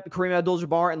Kareem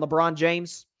Abdul-Jabbar and LeBron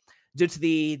James due to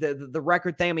the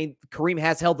record thing. Kareem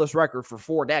has held this record for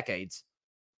 4 decades.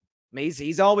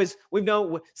 He's always, we've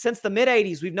known since the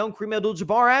mid-'80s, we've known Kareem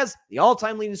Abdul-Jabbar as the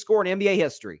all-time leading scorer in NBA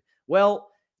history. Well,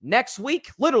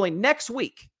 literally next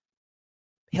week,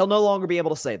 he'll no longer be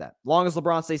able to say that. As long as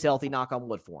LeBron stays healthy, knock on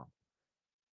wood for him.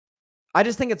 I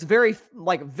just think it's very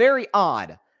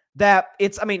odd that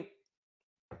the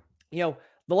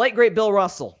late great Bill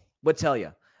Russell would tell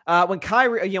you when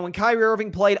Kyrie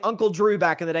Irving played Uncle Drew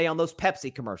back in the day on those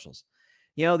Pepsi commercials,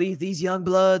 these young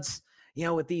bloods,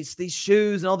 with these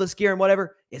shoes and all this gear and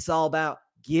whatever, it's all about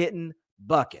getting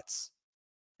buckets.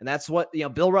 And that's what,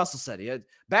 Bill Russell said.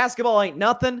 Basketball ain't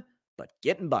nothing but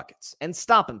getting buckets and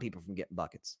stopping people from getting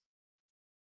buckets.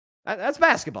 That's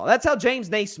basketball. That's how James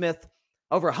Naismith,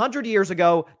 over 100 years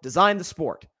ago, designed the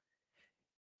sport.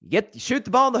 You shoot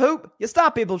the ball in the hoop, you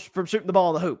stop people from shooting the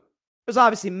ball in the hoop. There's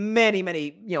obviously many,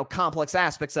 many, complex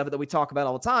aspects of it that we talk about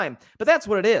all the time, but that's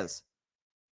what it is.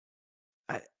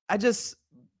 I just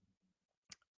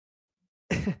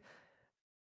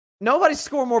nobody's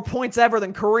scored more points ever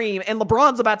than Kareem, and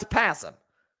LeBron's about to pass him.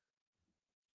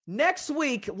 Next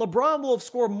week, LeBron will have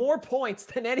scored more points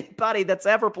than anybody that's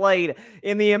ever played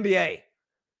in the NBA.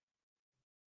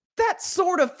 That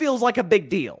sort of feels like a big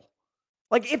deal.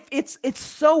 Like, if it's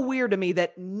so weird to me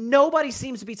that nobody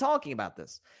seems to be talking about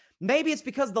this. Maybe it's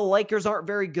because the Lakers aren't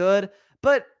very good,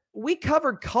 but we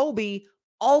covered Kobe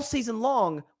all season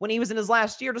long when he was in his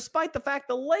last year, despite the fact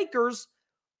the Lakers,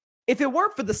 if it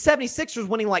weren't for the 76ers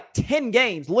winning like 10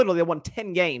 games, literally they won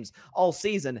 10 games all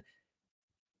season,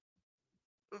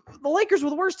 the Lakers were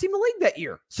the worst team in the league that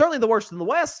year. Certainly the worst in the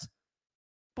West.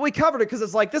 But we covered it because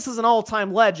it's like, this is an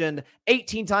all-time legend,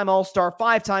 18-time All-Star,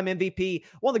 5-time MVP,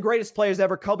 one of the greatest players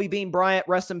ever, Kobe Bean Bryant,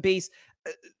 rest in peace.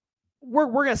 We're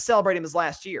going to celebrate him his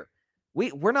last year.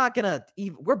 We're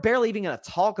barely even going to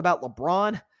talk about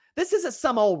LeBron. This isn't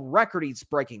some old record he's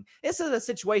breaking. This is a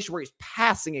situation where he's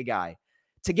passing a guy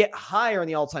to get higher in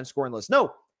the all-time scoring list.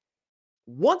 No,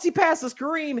 once he passes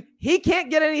Kareem, he can't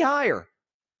get any higher.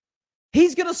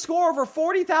 He's going to score over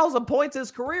 40,000 points in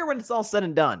his career when it's all said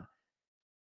and done.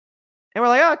 And we're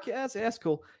like, oh, okay, that's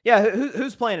cool. Yeah,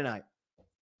 who's playing tonight?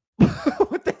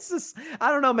 This is,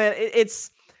 I don't know, man.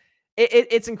 It's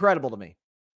incredible to me.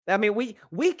 I mean,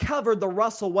 we covered the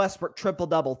Russell Westbrook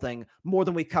triple-double thing more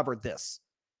than we covered this.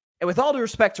 And with all due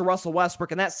respect to Russell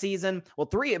Westbrook in that season, well,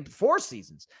 4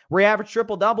 seasons where he averaged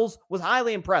triple-doubles was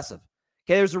highly impressive.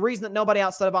 Okay, there's a reason that nobody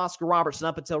outside of Oscar Robertson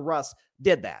up until Russ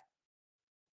did that.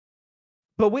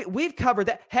 But we've covered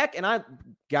that. Heck, and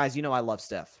guys, I love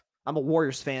Steph. I'm a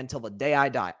Warriors fan till the day I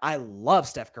die. I love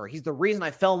Steph Curry. He's the reason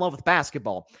I fell in love with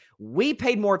basketball. We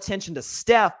paid more attention to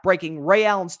Steph breaking Ray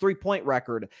Allen's three-point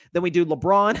record than we do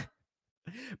LeBron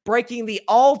breaking the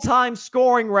all-time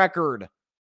scoring record.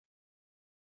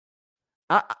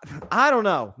 I don't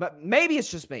know. Maybe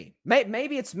it's just me.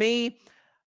 Maybe it's me.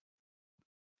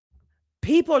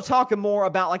 People are talking more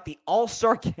about like the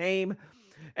All-Star game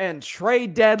and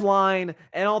trade deadline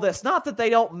and all this. Not that they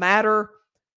don't matter,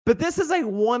 but this is a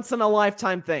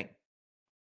once-in-a-lifetime thing.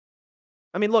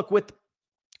 I mean, look, with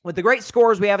the great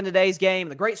scores we have in today's game,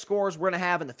 the great scores we're going to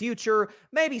have in the future,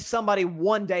 maybe somebody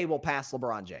one day will pass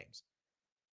LeBron James.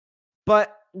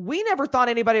 But we never thought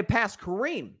anybody would pass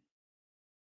Kareem.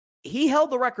 He held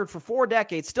the record for 4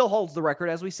 decades, still holds the record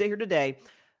as we sit here today.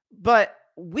 But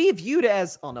we viewed it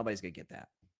as, nobody's going to get that.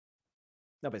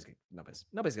 Nobody's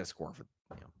going to score for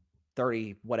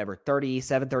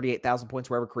 37, 38,000 points,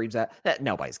 wherever Kareem's at.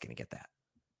 Nobody's going to get that.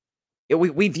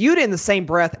 We viewed it in the same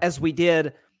breath as we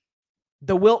did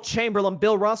the Wilt Chamberlain,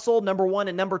 Bill Russell, number 1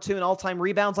 and number 2 in all-time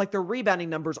rebounds. Like, their rebounding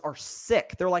numbers are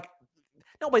sick. They're like,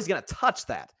 nobody's going to touch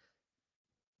that.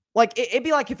 Like, it'd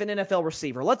be like if an NFL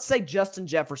receiver, let's say Justin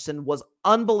Jefferson was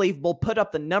unbelievable, put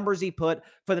up the numbers he put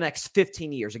for the next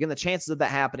 15 years. Again, the chances of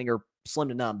that happening are slim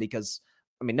to none because,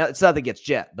 it's nothing against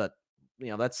Jet, but,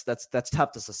 that's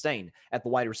tough to sustain at the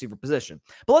wide receiver position.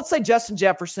 But let's say Justin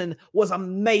Jefferson was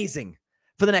amazing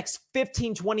for the next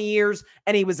 15, 20 years,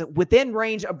 and he was within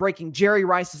range of breaking Jerry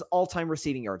Rice's all-time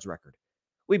receiving yards record.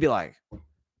 We'd be like,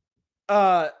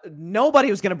 nobody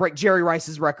was going to break Jerry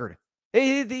Rice's record.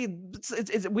 We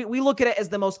look at it as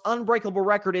the most unbreakable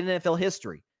record in NFL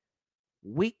history.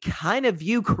 We kind of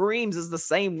view Kareem's as the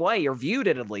same way, or viewed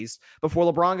it at least,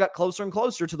 before LeBron got closer and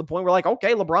closer to the point where, like,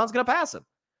 okay, LeBron's going to pass him.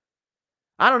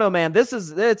 I don't know, man.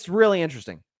 It's really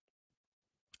interesting.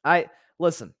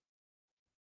 Listen.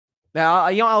 Now,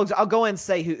 I'll go in and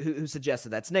say who suggested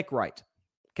that. It's Nick Wright.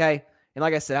 Okay? And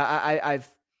like I said, I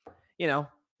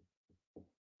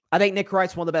think Nick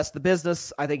Wright's one of the best in the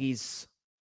business. I think he's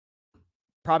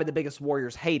probably the biggest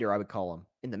Warriors hater, I would call him,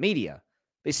 in the media.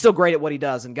 But he's still great at what he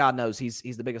does, and God knows he's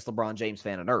the biggest LeBron James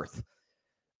fan on earth.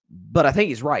 But I think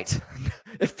he's right.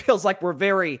 It feels like we're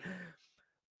very,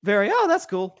 very, that's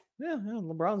cool. Yeah,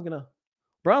 LeBron's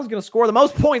gonna score the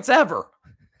most points ever.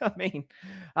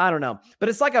 I don't know. But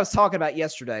it's like I was talking about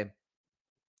yesterday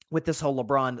with this whole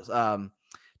LeBron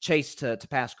chase to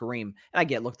pass Kareem. And I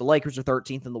get, look, the Lakers are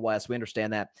 13th in the West. We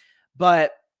understand that.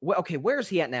 But okay, where's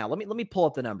he at now? Let me pull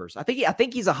up the numbers. I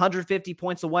think he's 150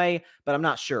 points away, but I'm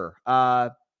not sure.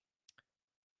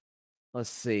 Let's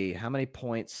see. How many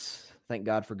points? Thank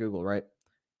God for Google, right?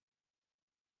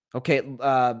 Okay,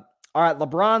 all right,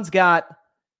 LeBron's got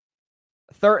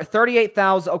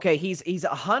 38,000. Okay, he's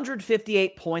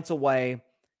 158 points away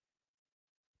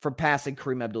from passing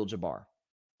Kareem Abdul-Jabbar.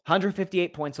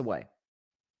 158 points away.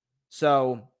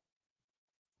 So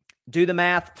do the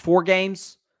math, 4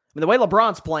 games. I mean, the way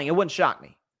LeBron's playing, it wouldn't shock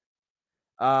me.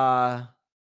 4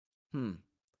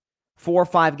 or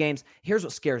 5 games. Here's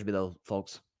what scares me, though,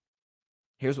 folks.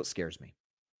 Here's what scares me.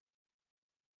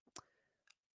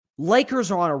 Lakers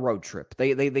are on a road trip.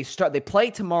 They play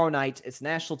tomorrow night. It's a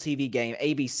national TV game,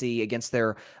 ABC, against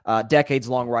their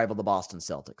decades-long rival, the Boston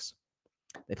Celtics.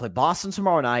 They play Boston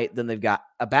tomorrow night. Then they've got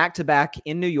a back-to-back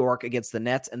in New York against the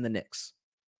Nets and the Knicks.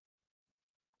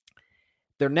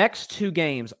 Their next 2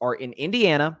 games are in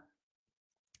Indiana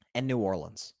and New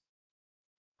Orleans.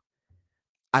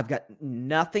 I've got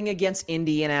nothing against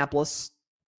Indianapolis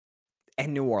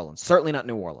and New Orleans. Certainly not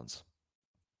New Orleans.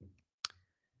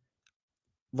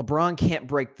 LeBron can't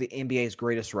break the NBA's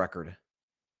greatest record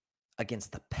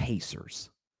against the Pacers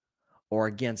or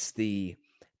against the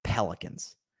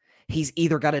Pelicans. He's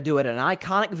either got to do it at an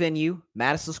iconic venue,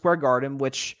 Madison Square Garden,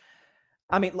 which,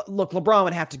 I mean, look, LeBron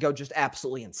would have to go just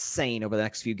absolutely insane over the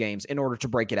next few games in order to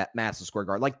break it at Madison Square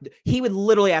Garden. Like, he would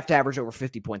literally have to average over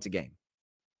 50 points a game.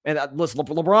 And listen,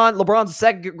 LeBron's the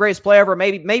second greatest player ever,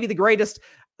 maybe the greatest.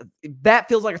 That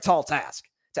feels like a tall task.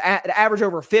 To average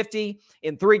over 50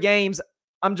 in 3 games,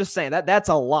 I'm just saying that's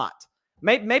a lot.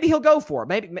 Maybe he'll go for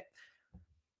it.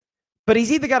 But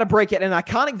he's either got to break it in an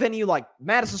iconic venue like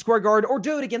Madison Square Garden or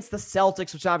do it against the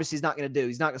Celtics, which obviously he's not going to do.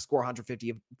 He's not going to score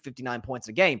 150, 59 points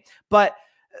a game. But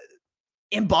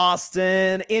in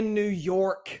Boston, in New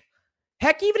York,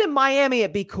 heck, even in Miami,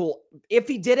 it'd be cool if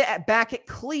he did it back at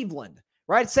Cleveland,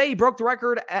 right? Say he broke the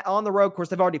record on the road. Of course,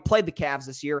 they've already played the Cavs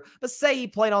this year. But say he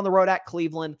played on the road at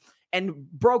Cleveland and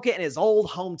broke it in his old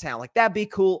hometown. Like, that'd be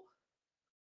cool.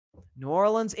 New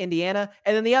Orleans, Indiana.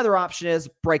 And then the other option is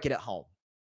break it at home.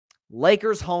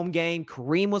 Lakers home game.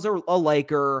 Kareem was a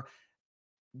Laker.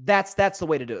 That's the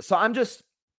way to do it. So I'm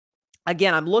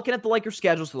looking at the Lakers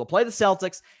schedule. So they'll play the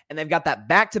Celtics, and they've got that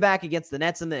back-to-back against the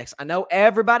Nets and the Knicks. I know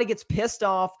everybody gets pissed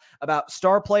off about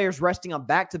star players resting on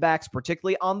back-to-backs,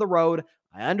 particularly on the road.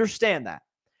 I understand that.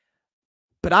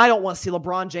 But I don't want to see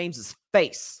LeBron James's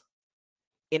face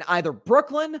in either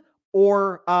Brooklyn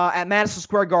or at Madison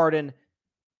Square Garden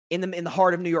in the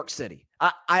heart of New York City.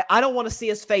 I don't want to see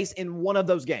his face in one of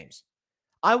those games.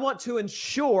 I want to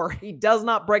ensure he does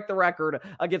not break the record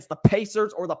against the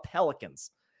Pacers or the Pelicans.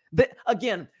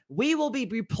 Again, we will be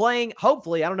replaying,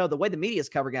 hopefully, I don't know, the way the media is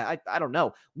covering it, I don't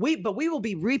know. But we will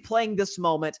be replaying this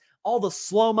moment, all the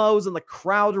slow-mos and the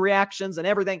crowd reactions and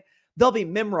everything. There'll be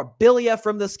memorabilia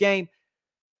from this game.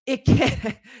 It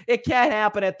can't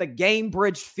happen at the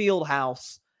Gainbridge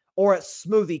Fieldhouse or at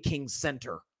Smoothie King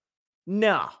Center.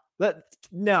 No.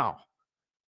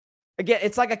 Again,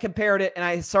 it's like I compared it, and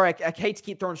I hate to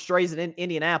keep throwing strays in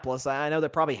Indianapolis. I know they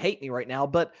probably hate me right now,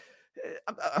 but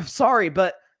I'm sorry.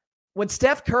 But when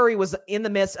Steph Curry was in the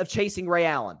midst of chasing Ray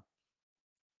Allen,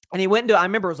 and he went into, I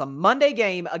remember it was a Monday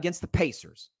game against the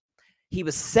Pacers. He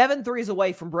was 7 threes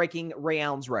away from breaking Ray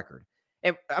Allen's record.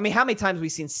 And I mean, how many times have we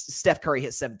seen Steph Curry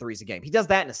hit 7 threes a game? He does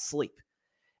that in his sleep.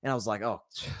 And I was like, oh,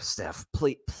 Steph,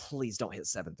 please don't hit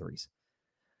 7 threes.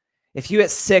 If you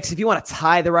hit 6, if you want to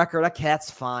tie the record, okay,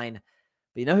 that's fine.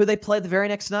 But you know who they played the very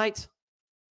next night?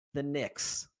 The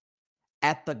Knicks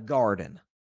at the Garden.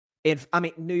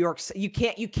 New York City. You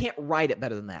can't write it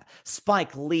better than that.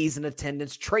 Spike Lee's in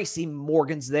attendance. Tracy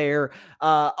Morgan's there.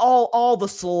 All the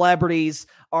celebrities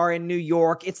are in New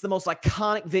York. It's the most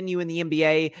iconic venue in the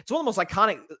NBA. It's one of the most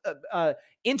iconic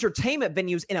entertainment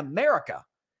venues in America.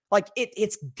 Like,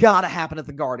 it's got to happen at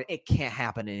the Garden. It can't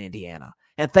happen in Indiana.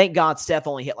 And thank God Steph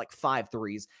only hit like 5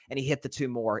 threes, and he hit the 2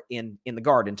 more in the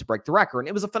Garden to break the record. And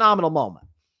it was a phenomenal moment.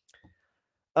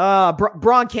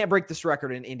 Bron can't break this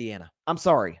record in Indiana. I'm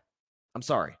sorry.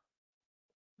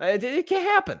 It can't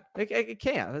happen. It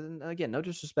can't. Again, no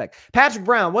disrespect. Patrick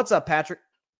Brown, what's up, Patrick?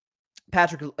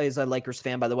 Patrick is a Lakers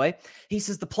fan, by the way. He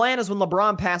says the plan is when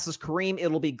LeBron passes Kareem,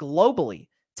 it'll be globally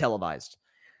televised.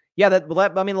 Yeah,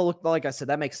 like I said,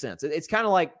 that makes sense. It's kind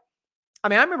of like, I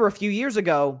remember a few years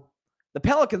ago, the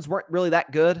Pelicans weren't really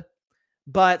that good,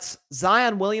 but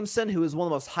Zion Williamson, who is one of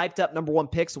the most hyped up number 1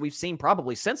 picks that we've seen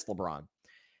probably since LeBron,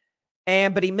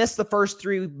 but he missed the first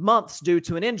 3 months due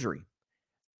to an injury.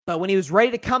 But when he was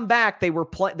ready to come back, they were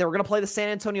going to play the San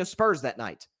Antonio Spurs that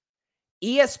night.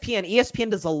 ESPN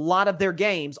does a lot of their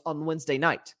games on Wednesday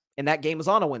night, and that game was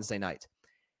on a Wednesday night.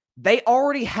 They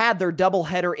already had their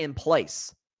doubleheader in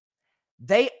place.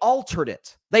 They altered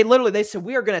it. They said,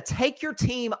 we are going to take your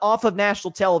team off of national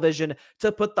television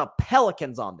to put the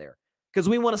Pelicans on there because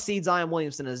we want to see Zion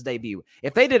Williamson in his debut.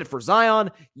 If they did it for Zion,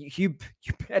 you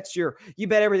bet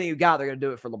everything you got they're going to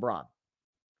do it for LeBron.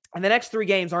 And the next 3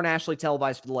 games are nationally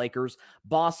televised for the Lakers.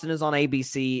 Boston is on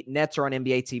ABC. Nets are on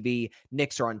NBA TV.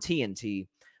 Knicks are on TNT.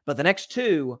 But the next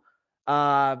 2,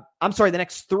 the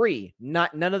next 3,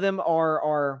 none of them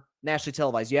are nationally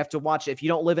televised. You have to watch it. If you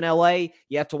don't live in LA,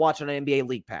 you have to watch it on NBA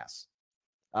League Pass.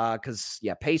 Because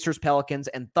Pacers, Pelicans,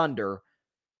 and Thunder,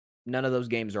 none of those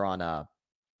games are on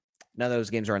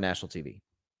national TV.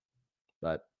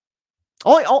 But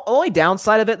only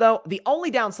downside of it, though, the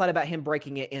only downside about him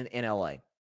breaking it in LA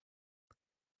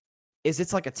is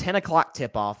it's like a 10 o'clock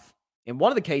tip-off. In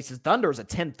one of the cases, Thunder is a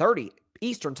 10:30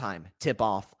 Eastern time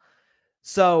tip-off.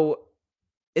 So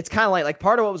it's kind of like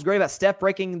part of what was great about Steph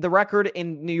breaking the record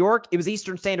in New York, it was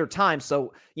Eastern Standard Time.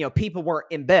 So, people weren't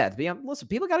in bed. But, listen,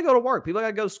 people got to go to work. People got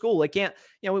to go to school. They can't,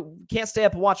 we can't stay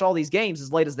up and watch all these games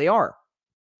as late as they are.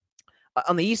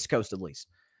 On the East Coast, at least.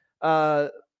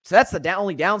 So that's the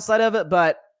only downside of it,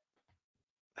 but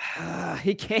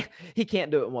he can't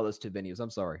do it in one of those 2 venues.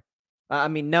 I'm sorry.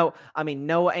 No,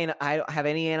 and I don't have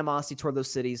any animosity toward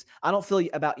those cities. I don't feel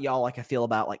about y'all like I feel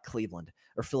about like Cleveland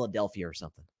or Philadelphia or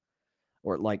something,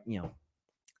 or like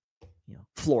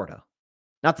Florida,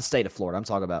 not the state of Florida. I'm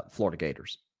talking about Florida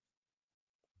Gators.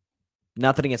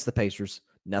 Nothing against the Pacers,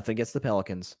 nothing against the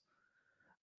Pelicans.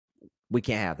 We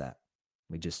can't have that.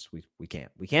 We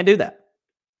can't do that.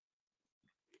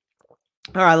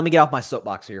 All right, let me get off my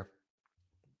soapbox here.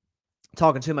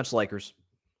 Talking too much Lakers.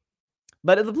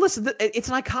 But listen, it's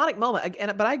an iconic moment.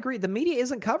 But I agree, the media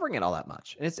isn't covering it all that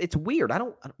much. And it's weird. I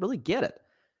don't really get it.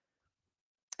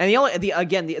 And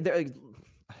I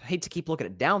hate to keep looking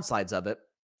at downsides of it,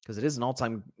 because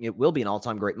it will be an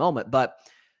all-time great moment. But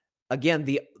again,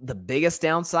 the biggest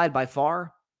downside by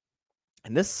far,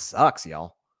 and this sucks,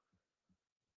 y'all,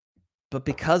 but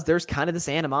because there's kind of this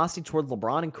animosity toward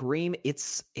LeBron and Kareem,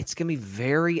 it's going to be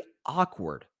very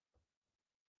awkward.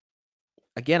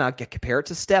 Again, I compare it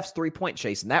to Steph's 3-point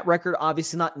chase, and that record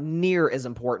obviously not near as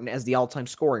important as the all-time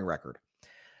scoring record.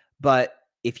 But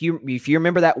if you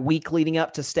remember that week leading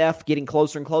up to Steph getting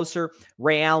closer and closer,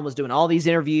 Ray Allen was doing all these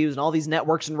interviews and all these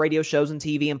networks and radio shows and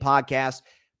TV and podcasts.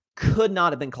 Could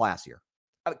not have been classier.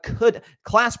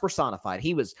 Class personified.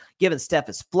 He was giving Steph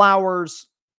his flowers.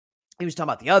 He was talking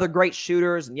about the other great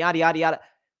shooters and yada, yada, yada.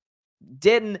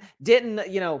 Didn't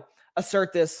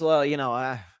assert this,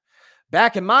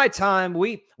 back in my time,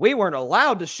 we weren't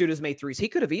allowed to shoot as many threes. He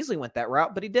could have easily went that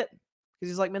route, but he didn't.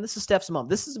 Because he's like, man, this is Steph's moment.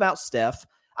 This is about Steph.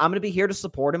 I'm going to be here to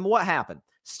support him. What happened?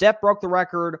 Steph broke the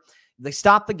record. They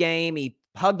stopped the game. He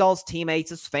hugged all his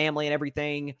teammates, his family, and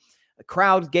everything. The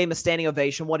crowd gave him a standing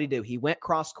ovation. What did he do? He went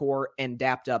cross court and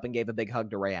dapped up and gave a big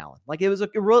hug to Ray Allen. Like, it was a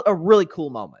really cool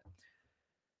moment.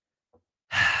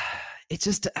 It's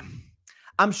just,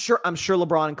 I'm sure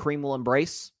LeBron and Kareem will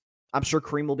embrace. I'm sure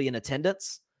Kareem will be in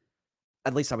attendance.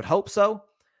 At least I would hope so.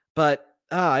 But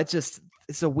it's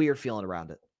a weird feeling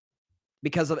around it.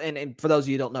 Because of, and for those of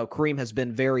you who don't know, Kareem has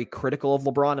been very critical of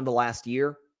LeBron in the last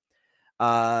year.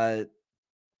 I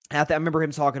remember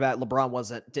him talking about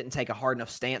LeBron didn't take a hard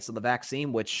enough stance on the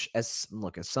vaccine, which as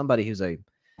somebody who's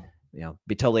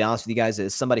be totally honest with you guys,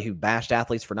 as somebody who bashed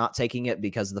athletes for not taking it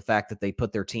because of the fact that they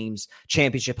put their team's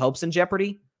championship hopes in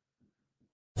jeopardy.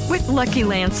 With Lucky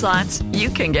Land Slots, you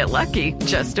can get lucky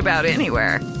just about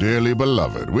anywhere. Dearly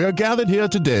beloved, we are gathered here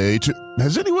today to...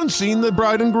 Has anyone seen the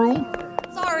bride and groom?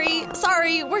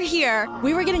 Sorry, we're here.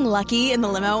 We were getting lucky in the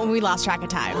limo and we lost track of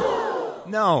time.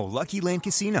 No, Lucky Land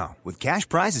Casino, with cash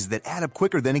prizes that add up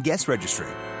quicker than a guest registry.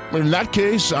 In that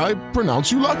case, I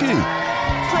pronounce you lucky.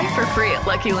 Play for free at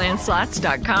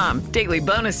LuckyLandSlots.com. Daily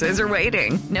bonuses are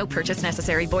waiting. No purchase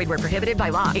necessary. Void where prohibited by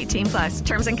law. 18+.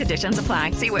 Terms and conditions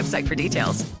apply. See website for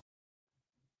details.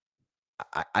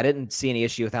 I didn't see any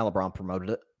issue with how LeBron promoted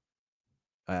it.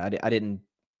 I didn't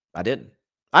have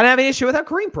any issue with how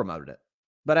Kareem promoted it.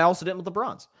 But I also didn't with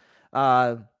LeBron's.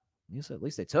 At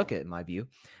least they took it, in my view.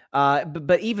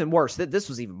 But even worse, this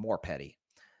was even more petty.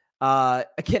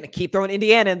 Again, I keep throwing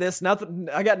Indiana in this.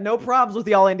 I got no problems with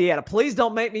y'all, Indiana. Please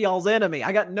don't make me y'all's enemy.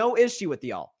 I got no issue with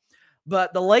y'all.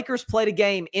 But the Lakers played a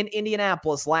game in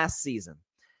Indianapolis last season.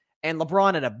 And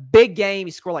LeBron had a big game.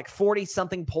 He scored like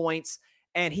 40-something points.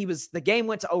 And the game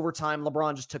went to overtime.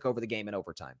 LeBron just took over the game in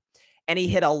overtime. And he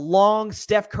hit a long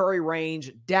Steph Curry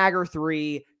range, dagger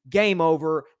three, game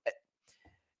over.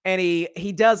 And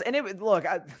he does, and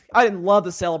I didn't love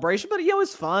the celebration, but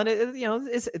it's fun.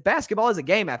 Basketball is a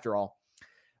game after all.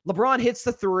 LeBron hits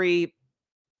the three.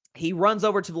 He runs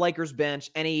over to the Lakers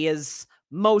bench, and he is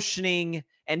motioning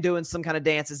and doing some kind of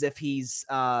dance as if he's,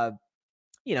 grabbing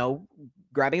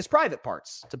his private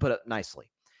parts, to put it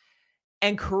nicely.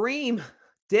 And Kareem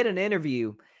did an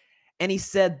interview, and he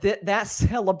said that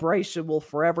celebration will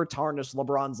forever tarnish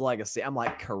LeBron's legacy. I'm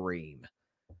like, Kareem,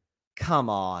 Come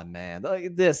on, man.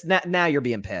 This now you're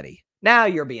being petty. Now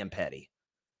you're being petty.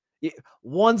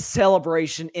 One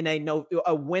celebration in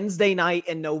a Wednesday night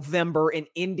in November in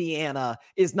Indiana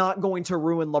is not going to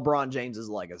ruin LeBron James's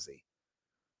legacy.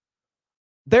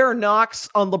 There are knocks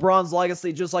on LeBron's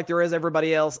legacy just like there is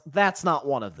everybody else. That's not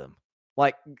one of them.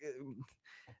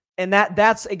 And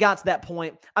that's it got to that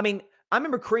point. I mean, I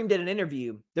remember Kareem did an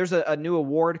interview. There's a new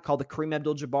award called the Kareem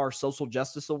Abdul-Jabbar Social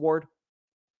Justice Award.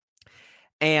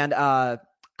 And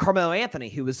Carmelo Anthony,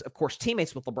 who was, of course,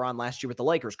 teammates with LeBron last year with the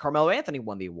Lakers, Carmelo Anthony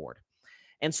won the award.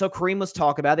 And so Kareem was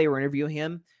talking about, they were interviewing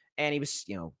him, and he was,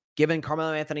 giving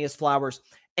Carmelo Anthony his flowers.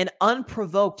 And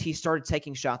unprovoked, he started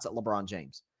taking shots at LeBron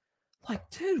James. Like,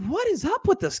 dude, what is up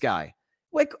with this guy?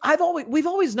 Like, we've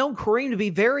always known Kareem to be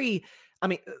very,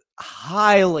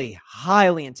 highly,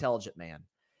 highly intelligent man.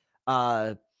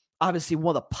 Obviously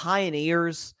one of the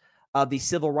pioneers of the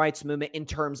civil rights movement in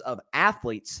terms of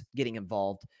athletes getting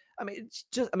involved.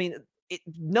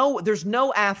 There's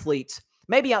no athlete,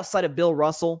 maybe outside of Bill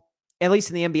Russell, at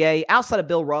least in the NBA, outside of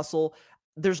Bill Russell,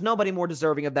 there's nobody more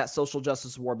deserving of that social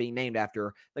justice award being named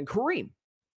after than Kareem.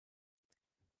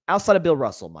 Outside of Bill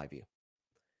Russell, in my view.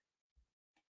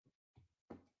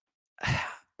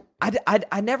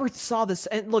 I never saw this.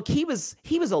 And look, he was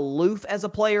aloof as a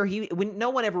player. No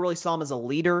one ever really saw him as a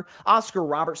leader. Oscar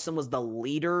Robertson was the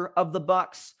leader of the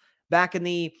Bucks back in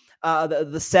the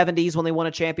 70s when they won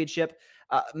a championship.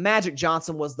 Magic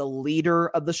Johnson was the leader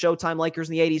of the Showtime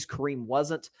Lakers in the 80s. Kareem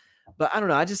wasn't. But I don't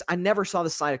know. I never saw the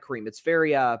side of Kareem. It's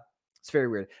very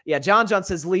weird. Yeah, John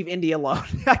says, leave Indy alone.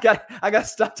 I got to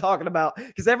stop talking about,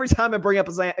 because every time I bring up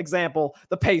an example,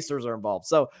 the Pacers are involved.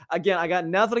 So, again, I got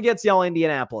nothing against y'all,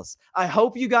 Indianapolis. I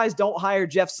hope you guys don't hire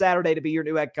Jeff Saturday to be your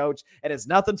new head coach. And it's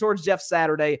nothing towards Jeff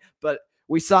Saturday, but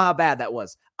we saw how bad that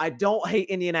was. I don't hate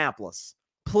Indianapolis.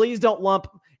 Please don't lump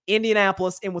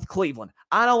Indianapolis in with Cleveland.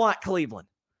 I don't like Cleveland.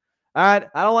 All right?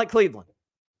 I don't like Cleveland.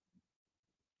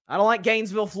 I don't like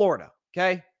Gainesville, Florida.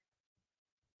 Okay?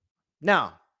 No.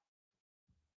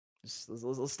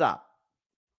 Let's stop.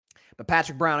 But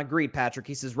Patrick Brown agreed, Patrick.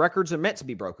 He says, records are meant to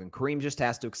be broken. Kareem just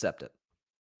has to accept it.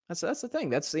 That's the thing.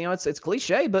 That's, it's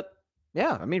cliche, but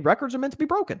yeah, records are meant to be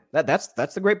broken. That's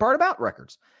the great part about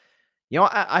records.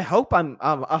 I hope I'm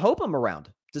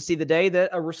around to see the day that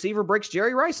a receiver breaks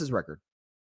Jerry Rice's record.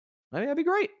 That'd be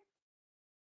great.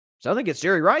 So I think it's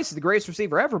Jerry Rice is the greatest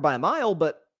receiver ever by a mile,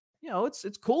 but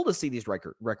it's cool to see these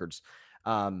records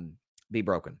be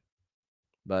broken.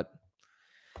 But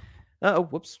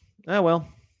whoops. Oh, well,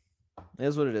 it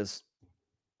is what it is.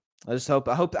 I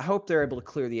hope they're able to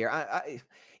clear the air.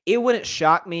 It wouldn't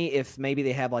shock me if maybe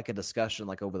they have like a discussion,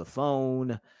 like over the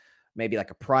phone, maybe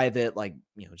like a private,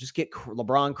 just get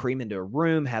LeBron, Kareem into a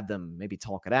room, have them maybe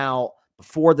talk it out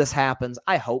before this happens.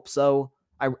 I hope so.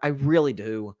 I really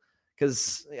do.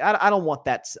 Because I don't want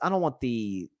that. I don't want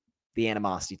the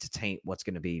animosity to taint what's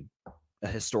going to be a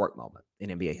historic moment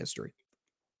in NBA history.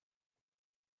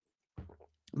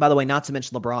 By the way, not to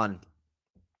mention LeBron,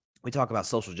 we talk about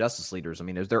social justice leaders.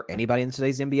 Is there anybody in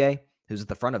today's NBA who's at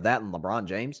the front of that than LeBron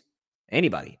James?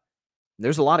 Anybody.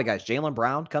 There's a lot of guys. Jaylen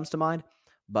Brown comes to mind,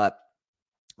 but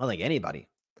I don't think anybody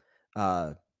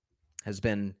has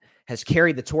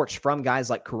carried the torch from guys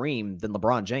like Kareem than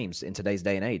LeBron James in today's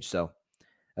day and age. So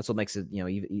that's what makes it,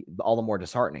 all the more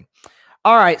disheartening.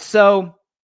 All right, so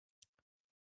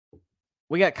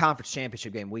we got conference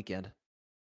championship game weekend.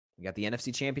 We got the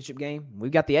NFC championship game.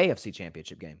 We've got the AFC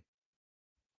championship game.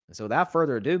 And so without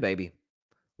further ado, baby,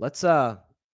 let's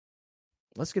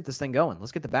get this thing going.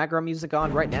 Let's get the background music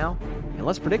on right now, and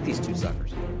let's predict these two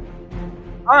suckers.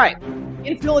 All right,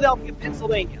 in Philadelphia,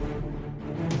 Pennsylvania,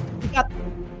 we got.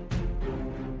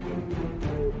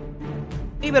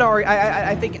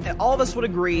 I think all of us would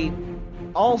agree,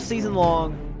 all season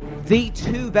long, the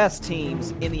two best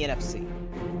teams in the NFC.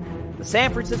 The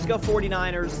San Francisco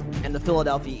 49ers and the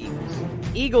Philadelphia Eagles.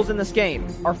 Eagles in this game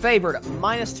are favored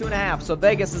 -2.5. So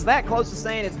Vegas is that close to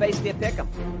saying it's basically a pick'em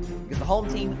because the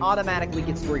home team automatically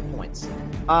gets 3 points.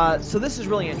 So this is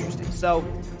really interesting. So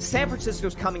San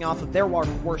Francisco's coming off of their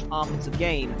worst offensive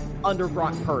game under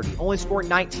Brock Purdy, only scoring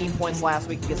 19 points last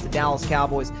week against the Dallas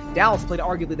Cowboys. Dallas played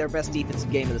arguably their best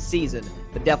defensive game of the season,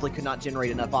 but definitely could not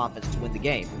generate enough offense to win the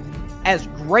game. As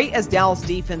great as Dallas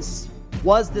defense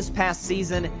was this past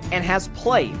season and has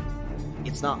played,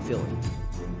 it's not Philly.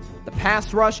 The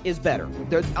pass rush is better.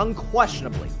 They're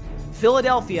unquestionably.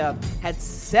 Philadelphia had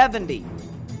 70.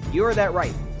 You heard that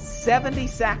right. 70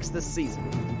 sacks this season.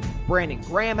 Brandon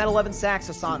Graham had 11 sacks.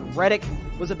 Hassan Reddick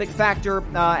was a big factor.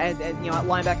 At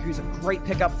linebacker, who's a great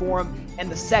pickup for him.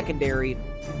 And the secondary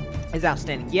is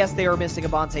outstanding. Yes, they are missing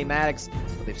Avonte Maddox,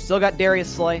 but they've still got Darius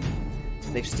Slay.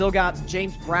 They've still got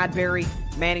James Bradbury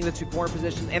manning the 2 corner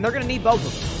positions, and they're going to need both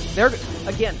of them.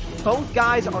 Again, both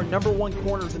guys are number 1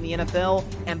 corners in the NFL,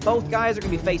 and both guys are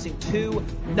going to be facing 2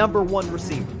 number 1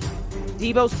 receivers.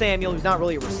 Deebo Samuel, who's not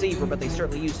really a receiver, but they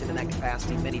certainly used him in that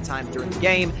capacity many times during the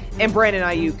game, and Brandon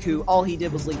Ayuk, who all he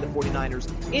did was lead the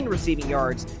 49ers in receiving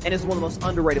yards and is one of the most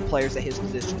underrated players at his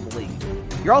position in the league.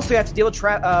 You're also going to have to deal with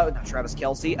Travis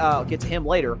Kelce, I'll get to him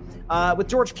later, with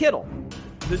George Kittle,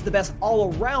 who's the best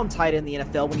all-around tight end in the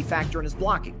NFL when you factor in his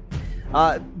blocking.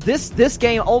 This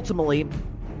game ultimately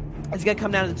is going to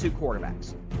come down to the 2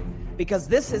 quarterbacks, because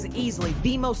this is easily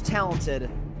the most talented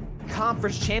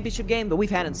conference championship game that we've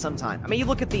had in some time. I mean, you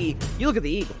look at the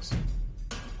Eagles,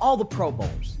 all the Pro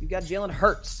Bowlers. You got Jalen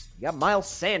Hurts, you got Miles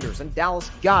Sanders and Dallas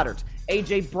Goedert,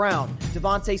 A.J. Brown,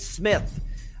 Devontae Smith,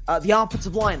 the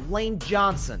offensive line, Lane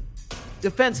Johnson.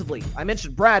 Defensively, I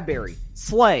mentioned Bradbury,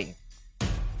 Slay,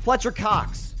 Fletcher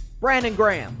Cox, Brandon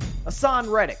Graham, Hassan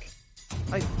Reddick.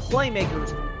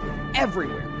 Playmakers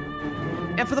everywhere.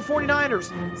 And for the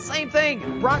 49ers, same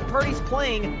thing. Brock Purdy's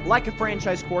playing like a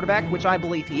franchise quarterback, which I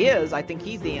believe he is. I think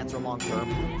he's the answer long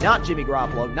term. Not Jimmy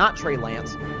Garoppolo, not Trey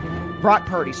Lance. Brock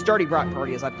Purdy, sturdy Brock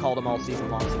Purdy, as I've called him all season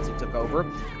long since he took over.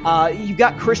 You've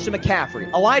got Christian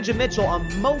McCaffrey. Elijah Mitchell,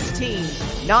 on most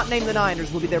teams, not named the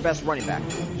Niners, will be their best running back.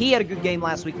 He had a good game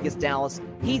last week against Dallas.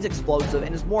 He's explosive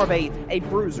and is more of a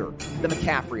bruiser than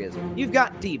McCaffrey is. You've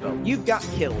got Deebo. You've got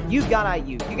Kittle. You've got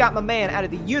Ayuk. You got my man out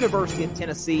of the University of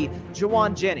Tennessee,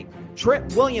 Juwan Jennings.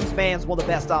 Trent Williams, man's one of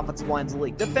the best offensive lines in the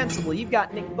league. Defensively, you've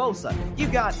got Nick Bosa.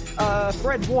 You've got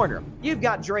Fred Warner. You've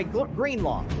got Drake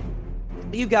Greenlaw.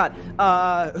 You've got,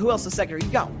 who else is secondary?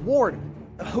 You've got Ward,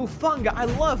 Hufanga. I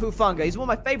love Hufanga. He's one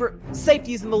of my favorite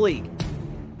safeties in the league.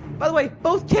 By the way,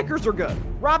 both kickers are good.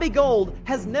 Robbie Gould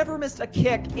has never missed a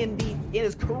kick in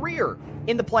his career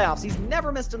in the playoffs. He's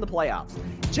never missed in the playoffs.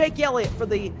 Jake Elliott for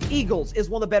the Eagles is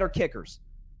one of the better kickers.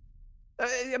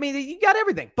 I mean, you got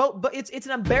everything. But it's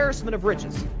an embarrassment of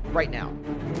riches right now.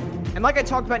 And like I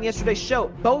talked about in yesterday's show,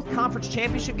 both conference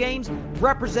championship games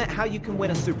represent how you can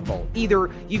win a Super Bowl. Either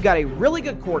you've got a really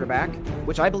good quarterback,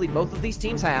 which I believe both of these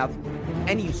teams have,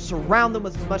 and you surround them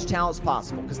with as much talent as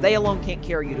possible, because they alone can't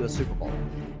carry you to a Super Bowl.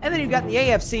 And then you've got the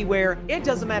AFC, where it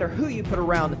doesn't matter who you put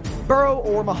around Burrow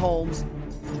or Mahomes,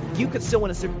 you could still win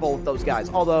a Super Bowl with those guys.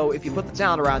 Although, if you put the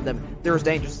talent around them, they're as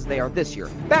dangerous as they are this year.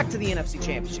 Back to the NFC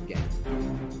Championship game.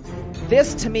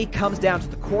 This, to me, comes down to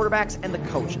the quarterbacks and the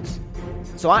coaches.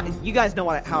 So you guys know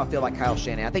how I feel like Kyle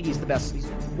Shanahan. I think he's the best. He's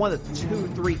one of the 2,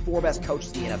 3, 4 best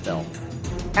coaches in the NFL.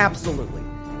 Absolutely.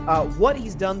 What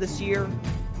he's done this year,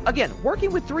 again,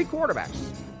 working with 3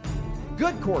 quarterbacks.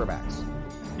 Good quarterbacks.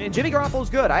 And Jimmy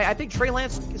Garoppolo's good. I think Trey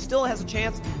Lance still has a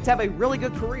chance to have a really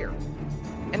good career.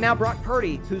 And now Brock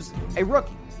Purdy, who's a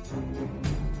rookie.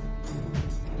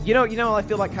 You know how I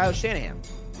feel like Kyle Shanahan.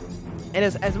 And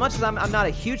as much as I'm not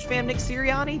a huge fan of Nick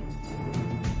Sirianni,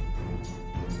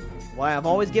 well, I've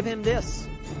always given him this.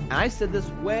 And I said this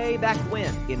way back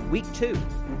when, in week 2,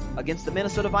 against the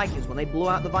Minnesota Vikings, when they blew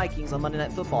out the Vikings on Monday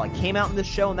Night Football. I came out in this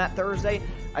show on that Thursday.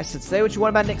 I said, say what you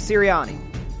want about Nick Sirianni.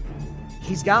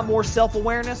 He's got more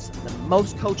self-awareness than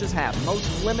most coaches have.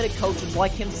 Most limited coaches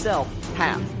like himself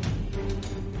have.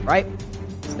 Right?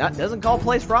 Doesn't call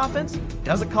plays for offense.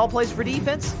 Doesn't call plays for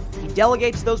defense. He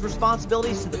delegates those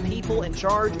responsibilities to the people in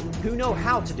charge who know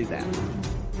how to do that.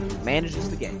 Manages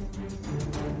the game.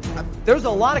 There's a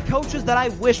lot of coaches that I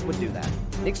wish would do that.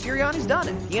 Nick Sirianni's done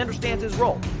it. He understands his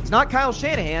role. He's not Kyle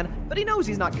Shanahan, but he knows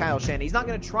he's not Kyle Shanahan. He's not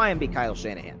going to try and be Kyle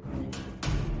Shanahan.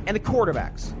 And the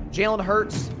quarterbacks. Jalen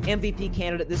Hurts, MVP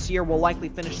candidate this year, will likely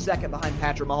finish second behind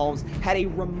Patrick Mahomes. Had a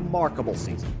remarkable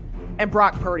season. And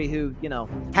Brock Purdy, who,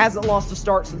 hasn't lost a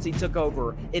start since he took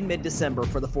over in mid-December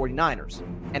for the 49ers.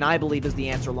 And I believe is the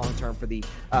answer long-term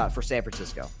for San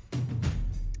Francisco.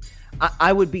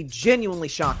 I would be genuinely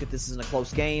shocked if this isn't a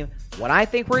close game. What I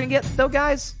think we're going to get, though,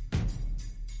 guys,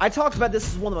 I talked about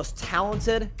this as one of the most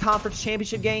talented conference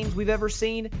championship games we've ever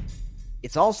seen.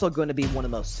 It's also going to be one of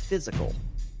the most physical.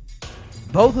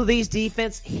 Both of these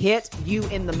defenses hit you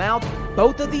in the mouth.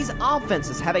 Both of these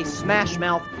offenses have a smash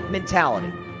mouth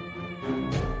mentality.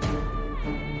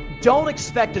 Don't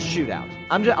expect a shootout.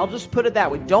 I'll just put it that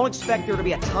way. Don't expect there to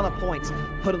be a ton of points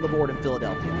put on the board in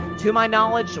Philadelphia. To my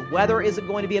knowledge, weather isn't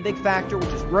going to be a big factor, which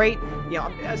is great.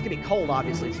 It's going to be cold,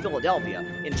 obviously. It's Philadelphia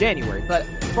in January. But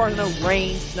as far as no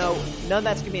rain, snow, none of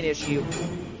that's going to be an issue.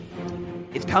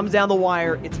 It comes down the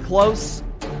wire. It's close.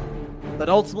 But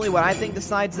ultimately, what I think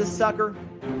decides this sucker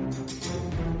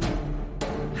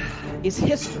is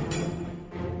history.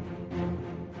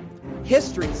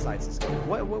 History decides this game.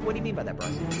 What do you mean by that,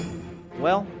 Bryson?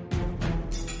 Well,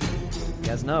 you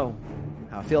guys know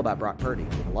how I feel about Brock Purdy.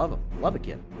 I love him. Love the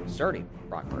kid. Sturdy,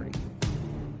 Brock Purdy.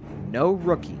 No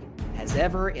rookie has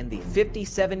ever in the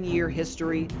 57-year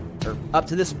history, or up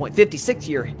to this point,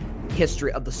 56-year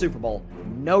history of the Super Bowl,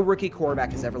 no rookie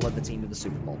quarterback has ever led the team to the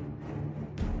Super Bowl.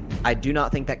 I do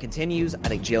not think that continues. I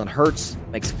think Jalen Hurts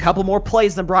makes a couple more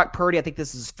plays than Brock Purdy. I think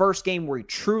this is his first game where he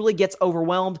truly gets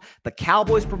overwhelmed. The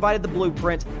Cowboys provided the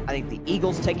blueprint. I think the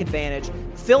Eagles take advantage.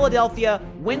 Philadelphia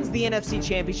wins the NFC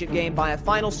Championship game by a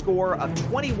final score of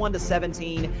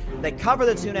 21-17. They cover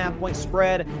the 2.5-point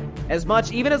spread. As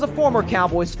much, even as a former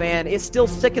Cowboys fan, it still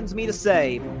sickens me to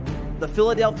say the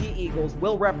Philadelphia Eagles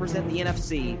will represent the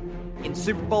NFC in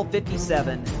Super Bowl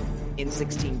 57 in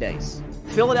 16 days.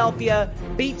 Philadelphia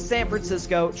beats San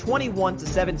Francisco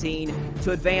 21-17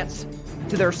 to advance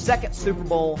to their second Super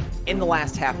Bowl in the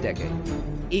last half decade.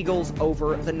 Eagles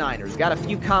over the Niners. Got a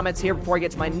few comments here before I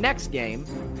get to my next game.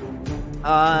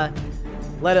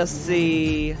 Let us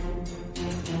see.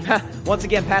 Once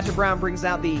again, Patrick Brown brings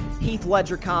out the Heath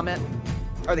Ledger comment,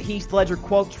 or the Heath Ledger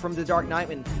quote from The Dark Knight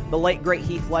when the late, great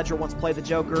Heath Ledger once played the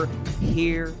Joker.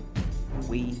 Here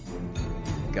we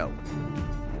go.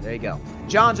 There you go.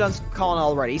 John's calling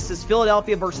already. He says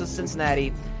Philadelphia versus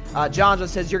Cincinnati. John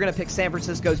says you're going to pick San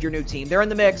Francisco as your new team. They're in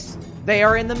the mix. They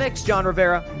are in the mix, John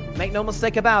Rivera. Make no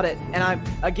mistake about it. And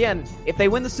again, if they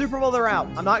win the Super Bowl, they're out.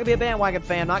 I'm not going to be a bandwagon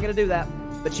fan. I'm not going to do that.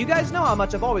 But you guys know how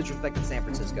much I've always respected San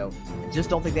Francisco. I just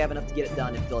don't think they have enough to get it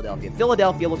done in Philadelphia.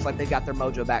 Philadelphia looks like they got their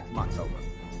mojo back from October.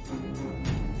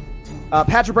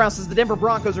 Patrick Brown says the Denver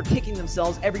Broncos are kicking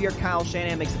themselves every year Kyle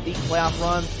Shanahan makes a deep playoff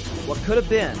run. What could have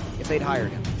been if they'd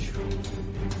hired him?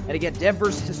 And again,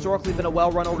 Denver's historically been a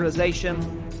well-run organization.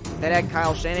 If they'd had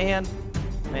Kyle Shanahan,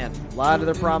 man, a lot of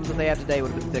their problems that they have today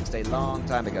would have been fixed a long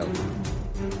time ago.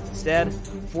 Instead,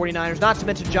 49ers, not to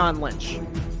mention John Lynch,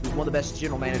 who's one of the best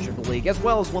general managers of the league, as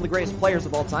well as one of the greatest players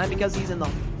of all time because he's in the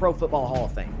Pro Football Hall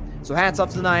of Fame. So hats off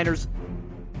to the Niners.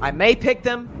 I may pick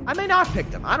them. I may not pick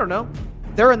them. I don't know.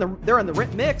 They're in the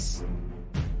mix.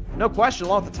 No question,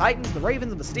 along with the Titans, the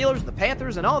Ravens, and the Steelers, and the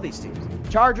Panthers, and all these teams.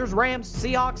 Chargers, Rams,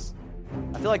 Seahawks.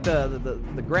 I feel like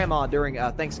the grandma during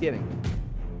Thanksgiving.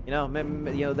 You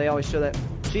know, they always show that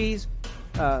cheese,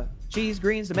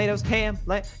 greens, tomatoes, ham.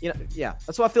 Yeah,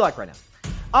 that's what I feel like right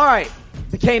now. All right,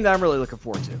 the game that I'm really looking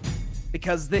forward to,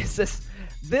 because this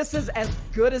is as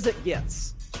good as it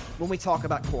gets when we talk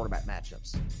about quarterback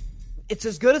matchups. It's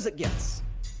as good as it gets.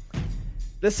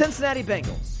 The Cincinnati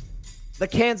Bengals, the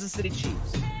Kansas City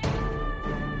Chiefs,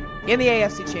 in the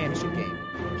AFC Championship game.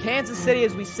 Kansas City,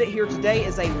 as we sit here today,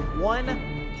 is a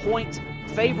 1-point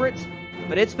favorite,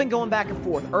 but it's been going back and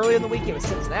forth. Earlier in the week, it was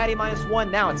Cincinnati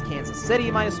 -1. Now it's Kansas City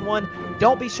 -1.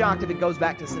 Don't be shocked if it goes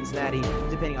back to Cincinnati,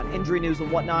 depending on injury news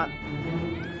and whatnot.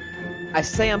 I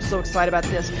say I'm so excited about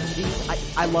this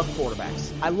because I love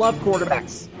quarterbacks. I love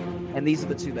quarterbacks, and these are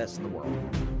the two best in the world.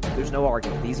 There's no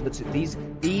argument. These are the two.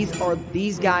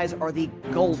 These guys are the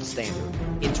gold standard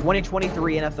in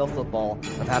 2023 NFL football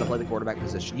of how to play the quarterback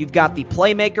position. You've got the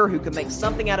playmaker who can make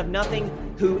something out of nothing,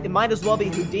 who it might as well be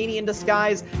Houdini in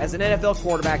disguise as an NFL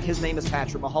quarterback. His name is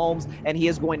Patrick Mahomes, and he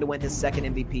is going to win his second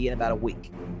MVP in about a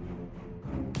week.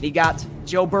 You got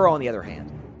Joe Burrow on the other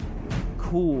hand.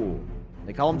 Cool.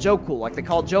 They call him Joe Cool, like they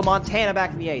called Joe Montana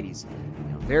back in the 80s.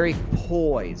 Very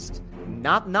poised.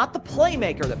 Not the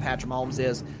playmaker that Patrick Mahomes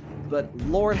is, but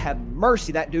Lord have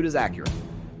mercy, that dude is accurate.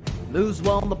 Moves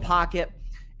well in the pocket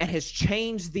and has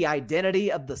changed the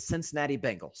identity of the Cincinnati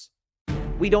Bengals.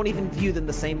 We don't even view them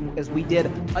the same as we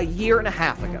did a year and a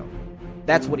half ago.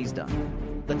 That's what he's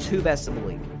done. The two best in the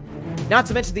league. Not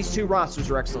to mention these two rosters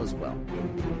are excellent as well.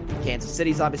 Kansas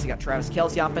City's obviously got Travis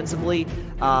Kelce offensively.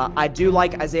 I do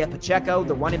like Isaiah Pacheco,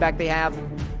 the running back they have.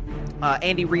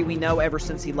 Andy Reid, we know ever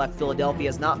since he left Philadelphia,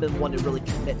 has not been one to really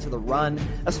commit to the run,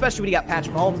 especially when you got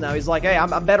Patrick Mahomes now. He's like, hey,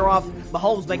 I'm better off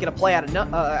Mahomes making a play out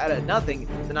of nothing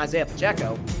than Isaiah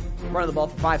Pacheco running the ball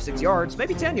for 5-6 yards,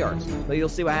 maybe 10 yards. But you'll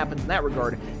see what happens in that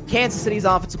regard. Kansas City's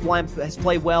offensive line has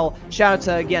played well. Shout out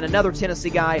to, again, another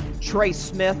Tennessee guy, Trey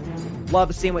Smith.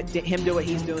 Love seeing him do what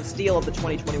he's doing. Steal of the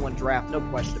 2021 draft, no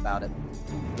question about it.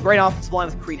 Great offensive line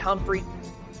with Creed Humphrey.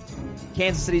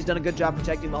 Kansas City's done a good job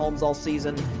protecting Mahomes all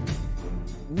season.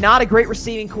 Not a great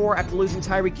receiving core after losing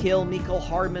Tyreek Hill. Mecole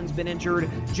Hardman's been injured.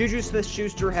 Juju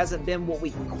Smith-Schuster hasn't been what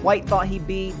we quite thought he'd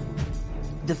be.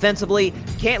 Defensively,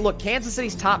 Kansas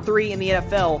City's top 3 in the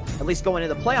NFL, at least going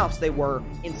into the playoffs, they were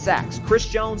in sacks. Chris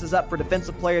Jones is up for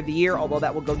Defensive Player of the Year, although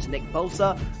that will go to Nick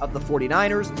Bosa of the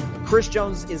 49ers. Chris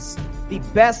Jones is the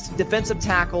best defensive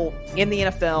tackle in the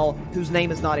NFL whose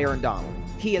name is not Aaron Donald.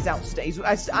 He is outstanding.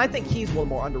 I think he's one of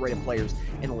the more underrated players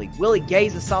in the league. Willie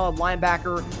Gay's a solid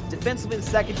linebacker. Defensively in the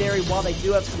secondary, while they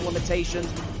do have some limitations,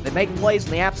 They make plays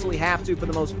when they absolutely have to for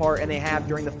the most part, and they have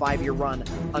during the 5-year run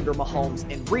under Mahomes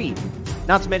and Reid.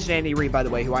 Not to mention Andy Reid, by the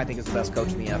way, who I think is the best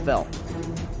coach in the NFL.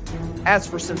 As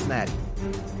for Cincinnati,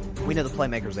 we know the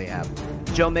playmakers they have.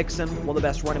 Joe Mixon, one of the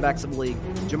best running backs in the league.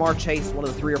 Jamar Chase, one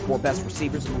of the 3 or 4 best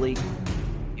receivers in the league.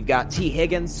 You've got T.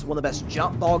 Higgins, one of the best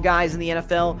jump ball guys in the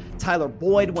NFL. Tyler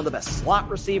Boyd, one of the best slot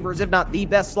receivers, if not the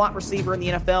best slot receiver in the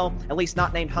NFL, at least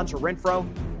not named Hunter Renfrow.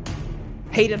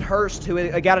 Hayden Hurst,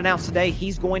 who got announced today,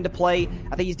 he's going to play.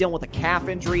 I think he's dealing with a calf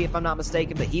injury, if I'm not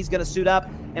mistaken, but he's going to suit up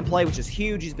and play, which is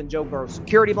huge. He's been Joe Burrow's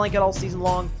security blanket all season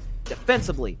long.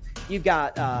 Defensively, you've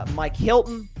got Mike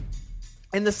Hilton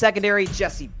in the secondary.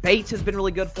 Jesse Bates has been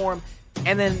really good for him,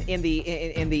 and then in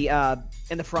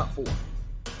the front 4,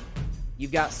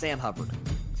 you've got Sam Hubbard.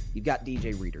 You've got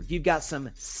DJ Reader. You've got some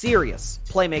serious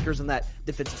playmakers on that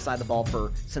defensive side of the ball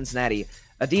for Cincinnati.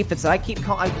 A defense that I keep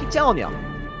telling y'all,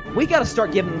 we got to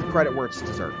start giving them the credit where it's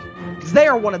deserved. Because they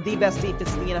are one of the best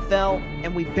defenses in the NFL,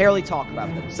 and we barely talk about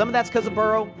them. Some of that's because of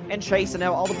Burrow and Chase and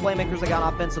all the playmakers they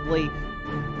got offensively.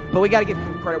 But we got to give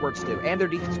them credit where it's due. And their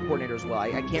defensive coordinator as well.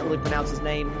 I can't really pronounce his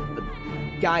name, but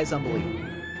the guy is unbelievable.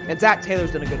 And Zach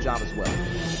Taylor's done a good job as well.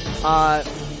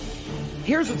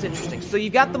 Here's what's interesting. So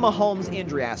you've got the Mahomes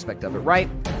injury aspect of it, right?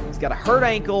 He's got a hurt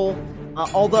ankle.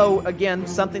 Although, again,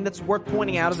 something that's worth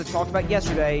pointing out, as I talked about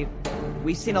yesterday,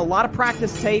 we've seen a lot of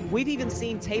practice tape. We've even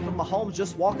seen tape of Mahomes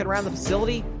just walking around the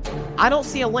facility. I don't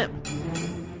see a limp,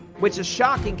 which is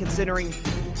shocking considering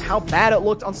how bad it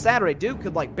looked on Saturday. Dude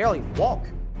could barely walk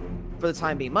for the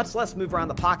time being, much less move around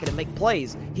the pocket and make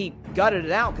plays. He gutted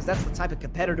it out because that's the type of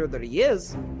competitor that he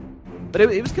is. But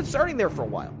it was concerning there for a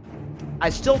while. I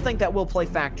still think that will play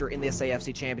factor in this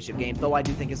AFC Championship game, though I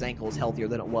do think his ankle is healthier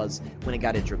than it was when he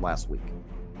got injured last week.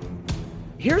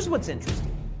 Here's what's interesting.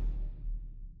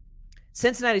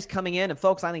 Cincinnati's coming in, and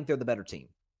folks, I think they're the better team.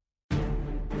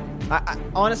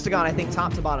 Honest to God, I think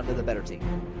top to bottom, they're the better team.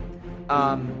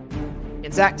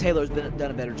 And Zach Taylor's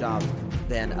done a better job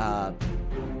than I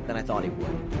thought he would.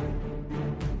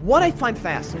 What I find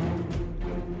fascinating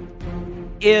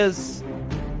is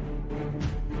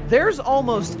there's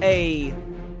almost a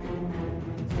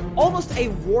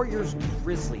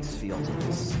Warriors-Grizzlies feel to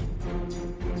this.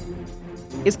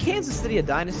 Is Kansas City a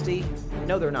dynasty?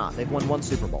 No, they're not. They've won 1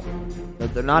 Super Bowl.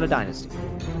 They're not a dynasty.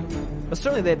 But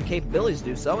certainly they have the capabilities to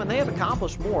do so, and they have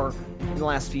accomplished more in the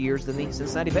last few years than the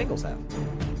Cincinnati Bengals have.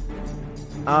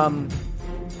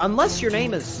 Unless your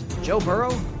name is Joe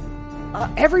Burrow,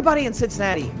 everybody in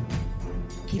Cincinnati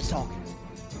keeps talking.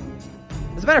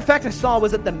 As a matter of fact, I saw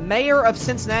was that the mayor of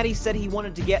Cincinnati said he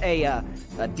wanted to get a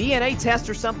DNA test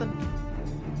or something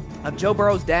of Joe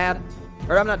Burrow's dad.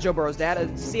 Or I'm not Joe Burrow's dad.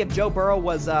 To see if Joe Burrow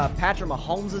was Patrick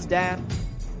Mahomes' dad.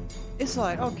 It's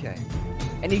like, okay.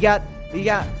 And you got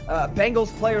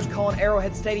Bengals players calling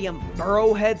Arrowhead Stadium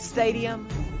Burrowhead Stadium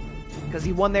because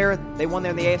they won there in the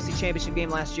AFC Championship game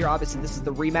last year. Obviously, this is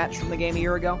the rematch from the game a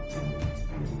year ago.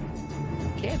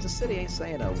 Kansas City ain't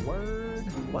saying a word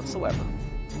whatsoever.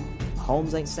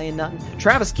 Mahomes ain't saying nothing.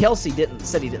 Travis Kelce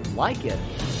said he didn't like it.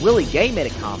 Willie Gay made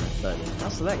a comment, but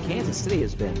also that Kansas City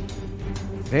has been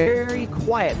very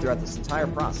quiet throughout this entire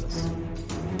process.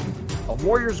 A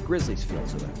Warriors-Grizzlies feel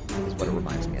to it is what it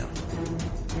reminds me of.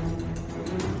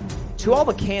 To all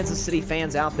the Kansas City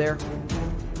fans out there,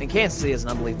 and Kansas City is an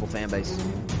unbelievable fan base,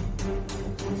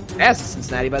 as is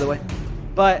Cincinnati, by the way,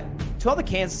 but to all the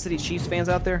Kansas City Chiefs fans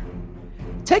out there,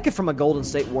 take it from a Golden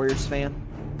State Warriors fan.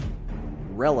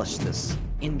 Relish this.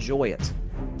 Enjoy it.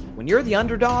 When you're the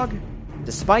underdog,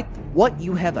 despite what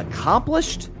you have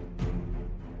accomplished,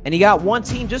 and you got one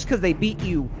team just because they beat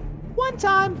you one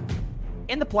time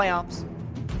in the playoffs,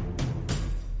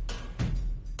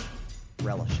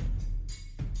 relish it.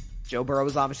 Joe Burrow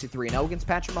is obviously 3-0 against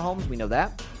Patrick Mahomes. We know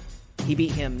that. He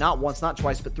beat him not once, not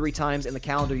twice, but 3 times in the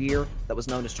calendar year that was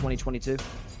known as 2022.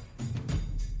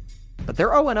 But they're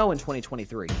 0-0 in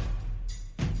 2023.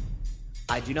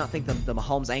 I do not think the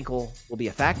Mahomes ankle will be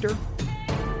a factor.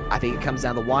 I think it comes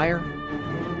down the wire.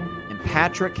 And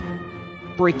Patrick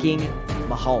freaking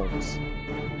Mahomes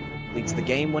leads the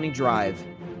game-winning drive.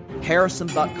 Harrison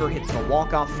Butker hits the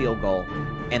walk-off field goal.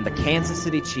 And the Kansas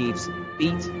City Chiefs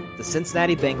beat the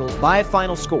Cincinnati Bengals by a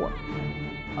final score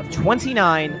of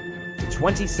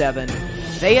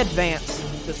 29-27. They advance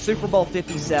to Super Bowl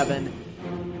 57.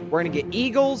 We're going to get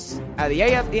Eagles out of the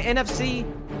NFC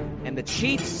and the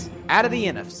Chiefs out of the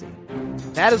NFC.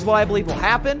 That is what I believe will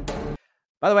happen.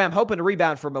 By the way, I'm hoping to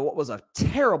rebound from what was a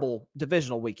terrible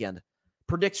divisional weekend,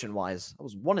 prediction-wise. I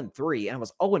was 1-3, and I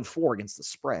was 0-4 against the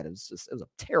spread. It was a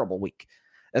terrible week.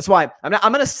 That's why I'm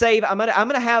going to save. I'm going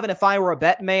to have an if I were a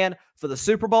bet man for the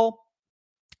Super Bowl.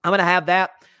 I'm going to have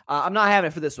that. I'm not having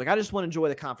it for this week. I just want to enjoy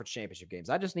the conference championship games.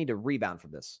 I just need to rebound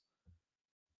from this.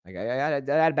 I had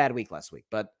a bad week last week,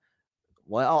 but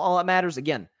all that matters,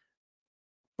 again,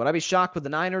 would I be shocked with the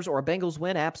Niners or a Bengals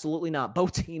win? Absolutely not.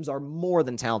 Both teams are more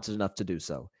than talented enough to do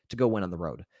so, to go win on the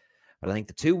road. But I think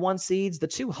the 2-1 seeds, the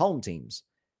 2 home teams,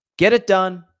 get it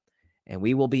done, and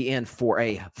we will be in for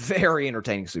a very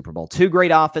entertaining Super Bowl. 2 great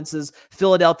offenses.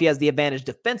 Philadelphia has the advantage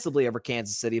defensively over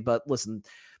Kansas City, but listen,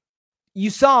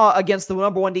 you saw against the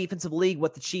number 1 defensive league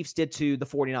what the Chiefs did to the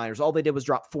 49ers. All they did was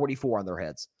drop 44 on their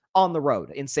heads on the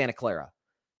road in Santa Clara.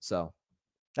 So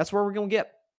that's where we're going to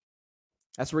get.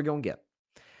 That's where we're going to get.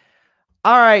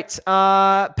 All right,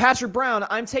 Patrick Brown,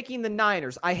 I'm taking the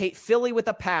Niners. I hate Philly with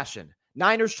a passion.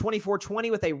 Niners 24-20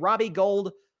 with a Robbie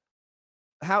Gould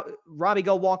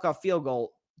walk-off field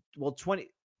goal. Well, 20.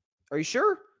 Are you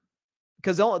sure?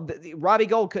 Because Robbie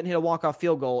Gould couldn't hit a walk-off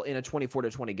field goal in a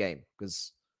 24-20 game.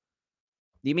 Because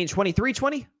you mean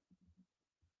 23-20?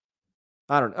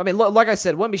 I don't know. I mean, like I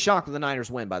said, wouldn't be shocked if the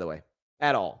Niners win, by the way,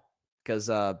 at all.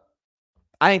 Because I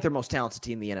think they're the most talented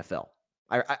team in the NFL.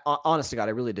 I honest to God,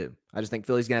 I really do. I just think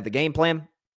Philly's going to have the game plan.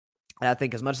 And I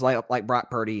think as much as like Brock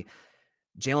Purdy,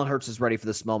 Jalen Hurts is ready for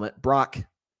this moment. Brock,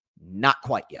 not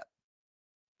quite yet.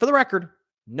 For the record,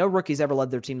 no rookies ever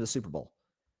led their team to the Super Bowl.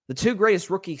 The 2 greatest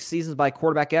rookie seasons by a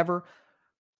quarterback ever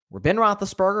were Ben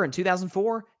Roethlisberger in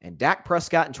 2004 and Dak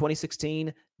Prescott in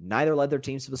 2016. Neither led their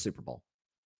teams to the Super Bowl.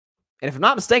 And if I'm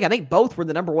not mistaken, I think both were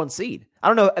the number 1 seed. I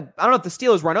don't know if the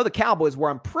Steelers were. I know the Cowboys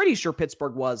were. I'm pretty sure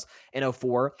Pittsburgh was in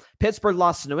 2004. Pittsburgh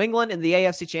lost to New England in the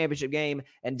AFC Championship game,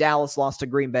 and Dallas lost to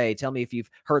Green Bay. Tell me if you've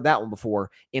heard that one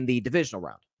before in the divisional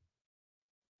round.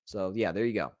 So, yeah, there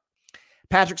you go.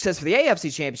 Patrick says for the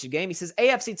AFC Championship game, he says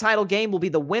AFC title game will be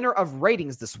the winner of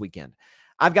ratings this weekend.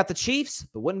 I've got the Chiefs,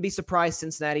 but wouldn't be surprised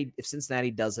if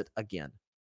Cincinnati does it again.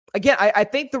 Again, I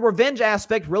think the revenge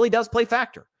aspect really does play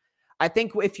factor. I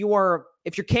think if you're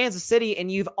Kansas City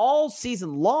and you've all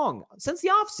season long, since the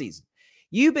offseason,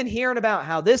 you've been hearing about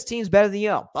how this team's better than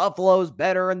you. Buffalo's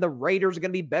better, and the Raiders are going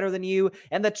to be better than you,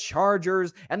 and the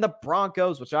Chargers and the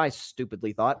Broncos, which I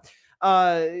stupidly thought,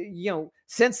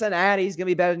 Cincinnati's going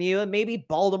to be better than you, and maybe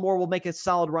Baltimore will make a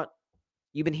solid run.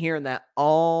 You've been hearing that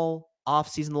all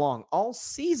season long.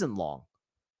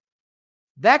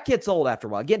 That gets old after a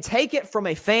while. Again, take it from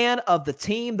a fan of the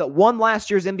team that won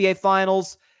last year's NBA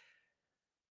Finals.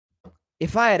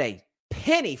 If I had a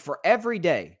penny for every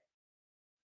day,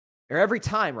 or every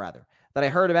time rather, that I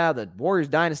heard about the Warriors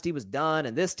dynasty was done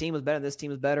and this team was better and this team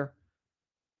was better,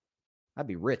 I'd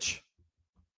be rich.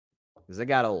 Because they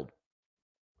got old.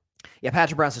 Yeah,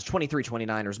 Patrick Brown says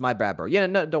 23-29ers. My bad, bro. Yeah,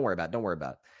 no, don't worry about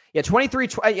it. Yeah,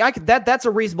 23-20. That's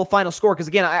a reasonable final score. Because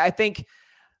again, I think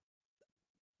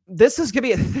this is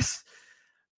going to be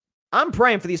I'm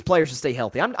praying for these players to stay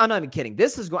healthy. I'm not even kidding.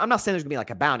 I'm not saying there's gonna be like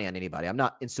a bounty on anybody. I'm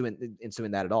not ensuing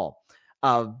that at all.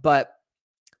 But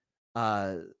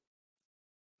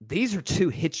these are 2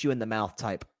 hit you in the mouth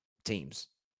type teams,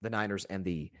 the Niners and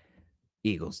the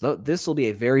Eagles. This will be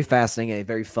a very fascinating and a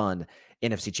very fun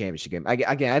NFC Championship game.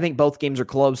 Again, I think both games are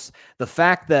close. The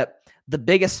fact that the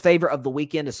biggest favorite of the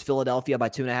weekend is Philadelphia by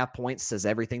 2.5 points says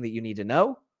everything that you need to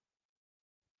know.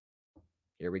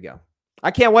 Here we go.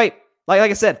 I can't wait. Like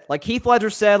I said, like Heath Ledger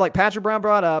said, like Patrick Brown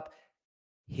brought up,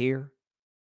 here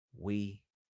we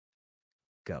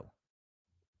go.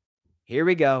 Here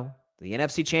we go. The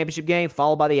NFC Championship game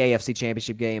followed by the AFC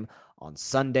Championship game on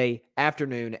Sunday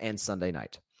afternoon and Sunday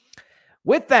night.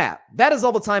 With that is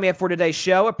all the time we have for today's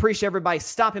show. Appreciate everybody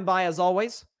stopping by as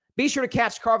always. Be sure to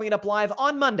catch Carving It Up Live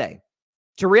on Monday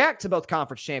to react to both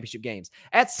conference championship games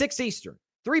at 6 Eastern,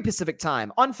 3 Pacific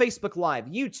time on Facebook Live,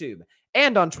 YouTube,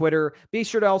 and on Twitter. Be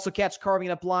sure to also catch Carving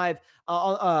It Up Live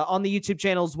on the YouTube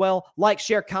channel as well. Like,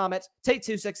 share, comment. Take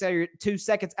 2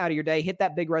 seconds out of your day. Hit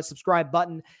that big red subscribe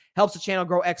button. Helps the channel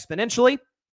grow exponentially.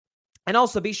 And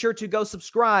also be sure to go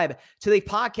subscribe to the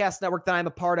podcast network that I'm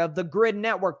a part of, The Grid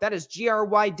Network. That is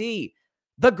GRYD,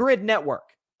 The Grid Network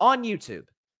on YouTube.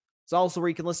 It's also where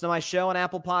you can listen to my show on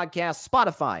Apple Podcasts,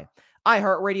 Spotify,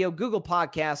 iHeartRadio, Google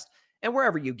Podcasts, and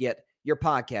wherever you get your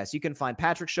podcasts. You can find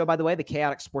Patrick's show, by the way, the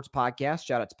Chaotic Sports Podcast.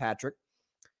 Shout out to Patrick.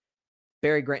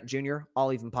 Barry Grant Jr.,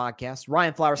 All Even Podcast.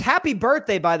 Ryan Flowers. Happy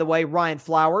birthday, by the way, Ryan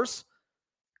Flowers.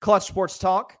 Clutch Sports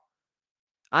Talk.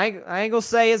 I ain't going to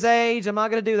say his age. I'm not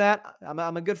going to do that.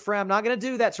 I'm a good friend. I'm not going to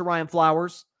do that to Ryan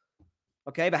Flowers.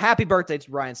 Okay, but happy birthday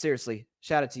to Ryan. Seriously.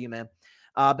 Shout out to you, man.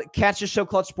 But catch his show,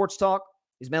 Clutch Sports Talk.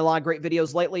 He's made a lot of great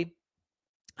videos lately.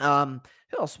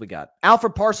 Who else we got?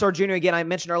 Alfred Parsar Jr. Again, I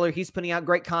mentioned earlier, he's putting out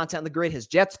great content on the grid. His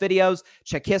Jets videos.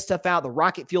 Check his stuff out. The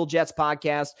Rocket Fuel Jets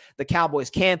podcast, the Cowboys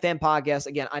Can Fan podcast.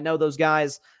 Again, I know those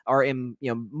guys are in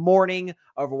mourning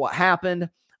over what happened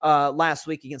last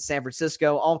week against San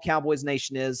Francisco. All Cowboys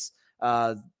Nation is.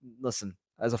 Listen,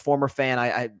 as a former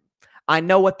fan, I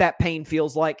know what that pain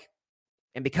feels like.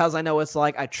 And because I know it's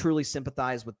like, I truly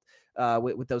sympathize with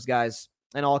those guys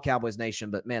and all Cowboys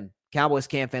Nation. But man, Cowboys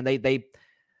Can Fan, the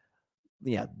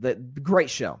great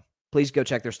show. Please go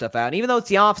check their stuff out. And even though it's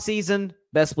the off season,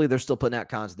 best believe they're still putting out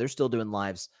content. They're still doing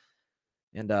lives.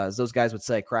 And as those guys would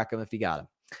say, crack them if you got them.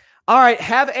 All right.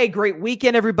 Have a great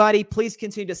weekend, everybody. Please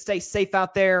continue to stay safe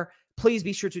out there. Please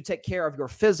be sure to take care of your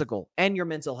physical and your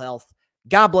mental health.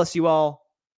 God bless you all.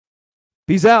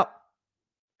 Peace out.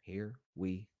 Here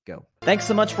we go. Thanks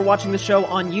so much for watching the show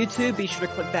on YouTube. Be sure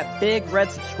to click that big red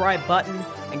subscribe button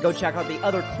and go check out the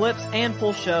other clips and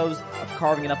full shows of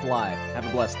Carving It Up Live. Have a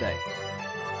blessed day.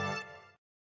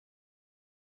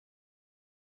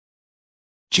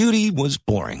 Judy was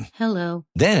boring. Hello.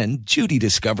 Then Judy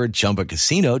discovered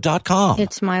ChumbaCasino.com.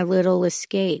 It's my little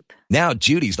escape. Now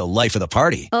Judy's the life of the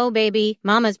party. Oh, baby,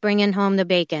 mama's bringing home the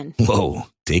bacon. Whoa,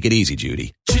 take it easy,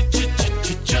 Judy.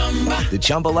 The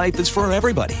Chumba life is for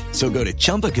everybody. So go to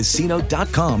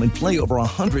ChumbaCasino.com and play over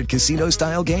 100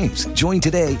 casino-style games. Join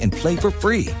today and play for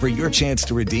free for your chance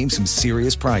to redeem some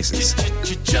serious prizes.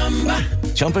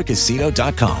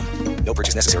 ChumbaCasino.com. No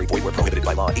purchase necessary. Void where prohibited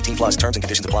by law. 18+ terms and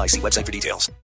conditions apply. See website for details.